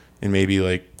and maybe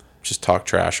like just talk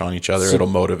trash on each other, it'll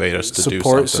motivate us to do something.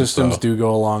 Support systems so. do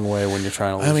go a long way when you're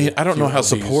trying to. I lose mean, a I don't few know how of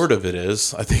these. supportive it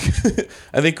is.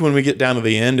 I think when we get down to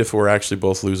the end, if we're actually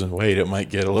both losing weight, it might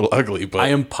get a little ugly. But I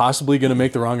am possibly going to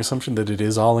make the wrong assumption that it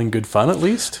is all in good fun. At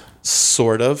least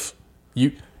sort of.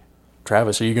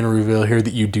 Travis, are you going to reveal here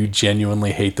that you do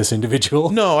genuinely hate this individual?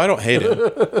 No, I don't hate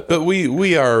him. But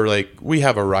we are like, we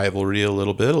have a rivalry a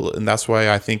little bit, and that's why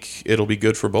I think it'll be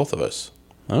good for both of us.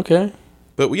 Okay.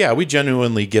 But yeah, we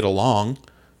genuinely get along,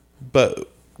 but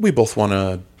we both want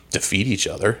to defeat each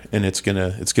other, and it's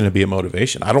gonna be a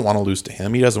motivation. I don't want to lose to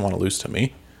him. He doesn't want to lose to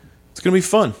me. It's gonna be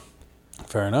fun.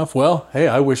 Fair enough. Well, hey,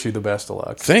 I wish you the best of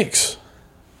luck. Thanks.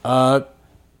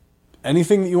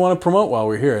 Anything that you want to promote while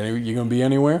we're here? Are you going to be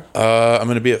anywhere? I'm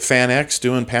going to be at FanX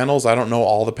doing panels. I don't know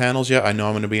all the panels yet. I know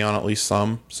I'm going to be on at least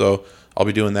some. So I'll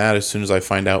be doing that as soon as I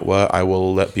find out what. I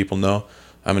will let people know.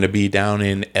 I'm going to be down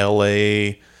in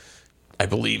LA, I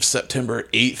believe September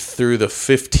 8th through the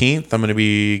 15th. I'm going to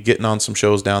be getting on some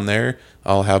shows down there.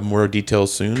 I'll have more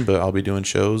details soon, but I'll be doing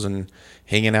shows and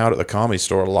hanging out at the Comedy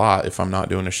Store a lot. If I'm not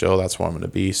doing a show, that's where I'm going to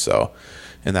be. So...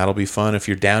 and that'll be fun. If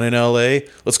you're down in LA,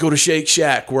 let's go to Shake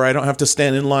Shack where I don't have to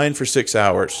stand in line for 6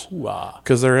 hours.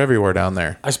 Because they're everywhere down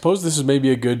there. I suppose this is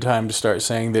maybe a good time to start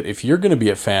saying that if you're going to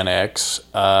be at FanX,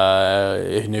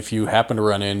 and if you happen to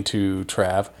run into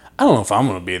Trav, I don't know if I'm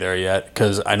going to be there yet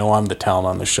because I know I'm the talent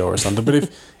on the show or something. But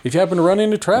if you happen to run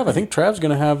into Trav, I think Trav's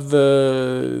going to have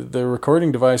the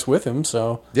recording device with him.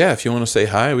 So yeah, if you want to say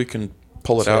hi, we can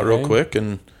pull it out real quick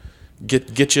and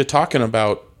get you talking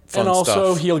about fun and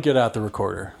also, stuff. he'll get out the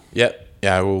recorder. Yep.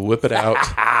 Yeah, I will whip it out.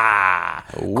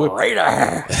 Great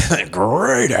ass.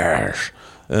 Great ass.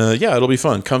 Yeah, it'll be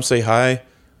fun. Come say hi,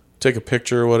 take a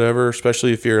picture or whatever,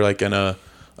 especially if you're like in a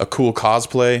cool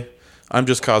cosplay. I'm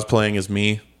just cosplaying as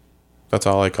me. That's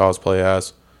all I cosplay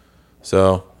as.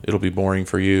 So it'll be boring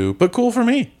for you, but cool for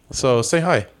me. So say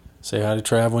hi. Say hi to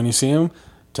Trav when you see him.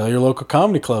 Tell your local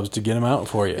comedy clubs to get him out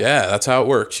for you. Yeah, that's how it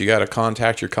works. You got to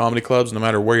contact your comedy clubs no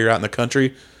matter where you're at in the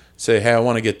country. Say, hey, I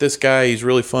want to get this guy. He's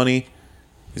really funny.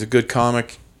 He's a good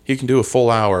comic. He can do a full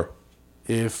hour.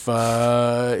 If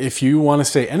you want to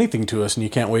say anything to us and you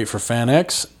can't wait for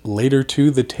FanX,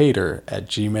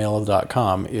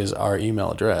 latertothetater@gmail.com is our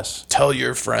email address. Tell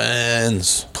your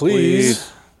friends.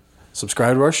 Please.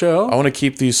 Subscribe to our show. I want to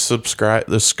keep these subscriptions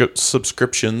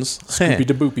Scoopy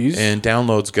da boopies. and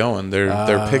downloads going.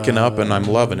 They're picking up, and I'm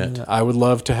loving it. I would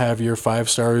love to have your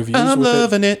 5-star reviews. I'm with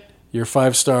loving it. Your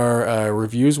 5-star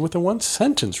reviews with a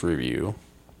 1-sentence review,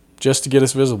 just to get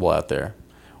us visible out there.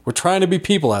 We're trying to be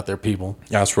people out there, people.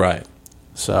 That's right.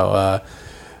 So,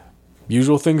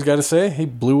 usual things got to say. Hey,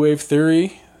 Blue Wave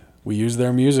Theory, we use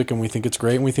their music and we think it's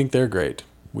great and we think they're great.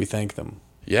 We thank them.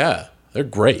 Yeah, they're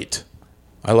great.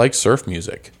 I like surf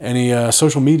music. Any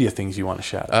social media things you want to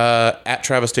shout out? At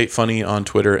Travis Tate Funny on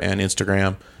Twitter and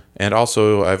Instagram. And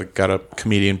also, I've got a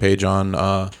comedian page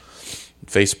on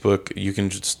Facebook. You can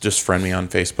just friend me on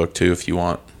Facebook, too, if you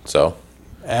want. So,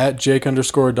 At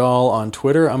Jake_Dahl on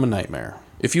Twitter. I'm a nightmare.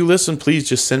 if you listen, please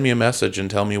just send me a message and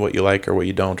tell me what you like or what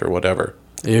you don't or whatever.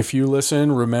 If you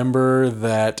listen, remember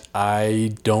that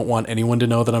I don't want anyone to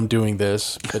know that I'm doing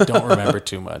this, but don't remember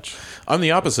too much. I'm the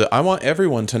opposite. I want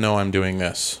everyone to know I'm doing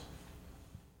this.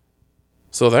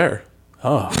 So there.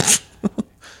 Oh.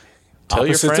 Tell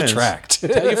your Opposites friends. attract.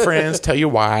 Tell your friends. Tell your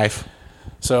wife.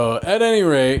 So, at any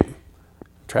rate,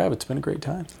 Trav, it's been a great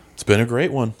time. It's been a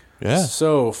great one. Yeah.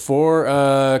 So, for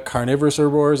carnivorous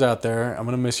herbivores out there, I'm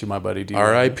going to miss you, my buddy. Do you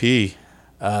R.I.P.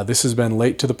 This has been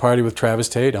Late to the Party with Travis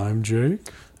Tate. I'm Jake.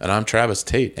 And I'm Travis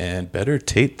Tate, and better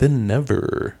Tate than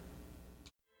never.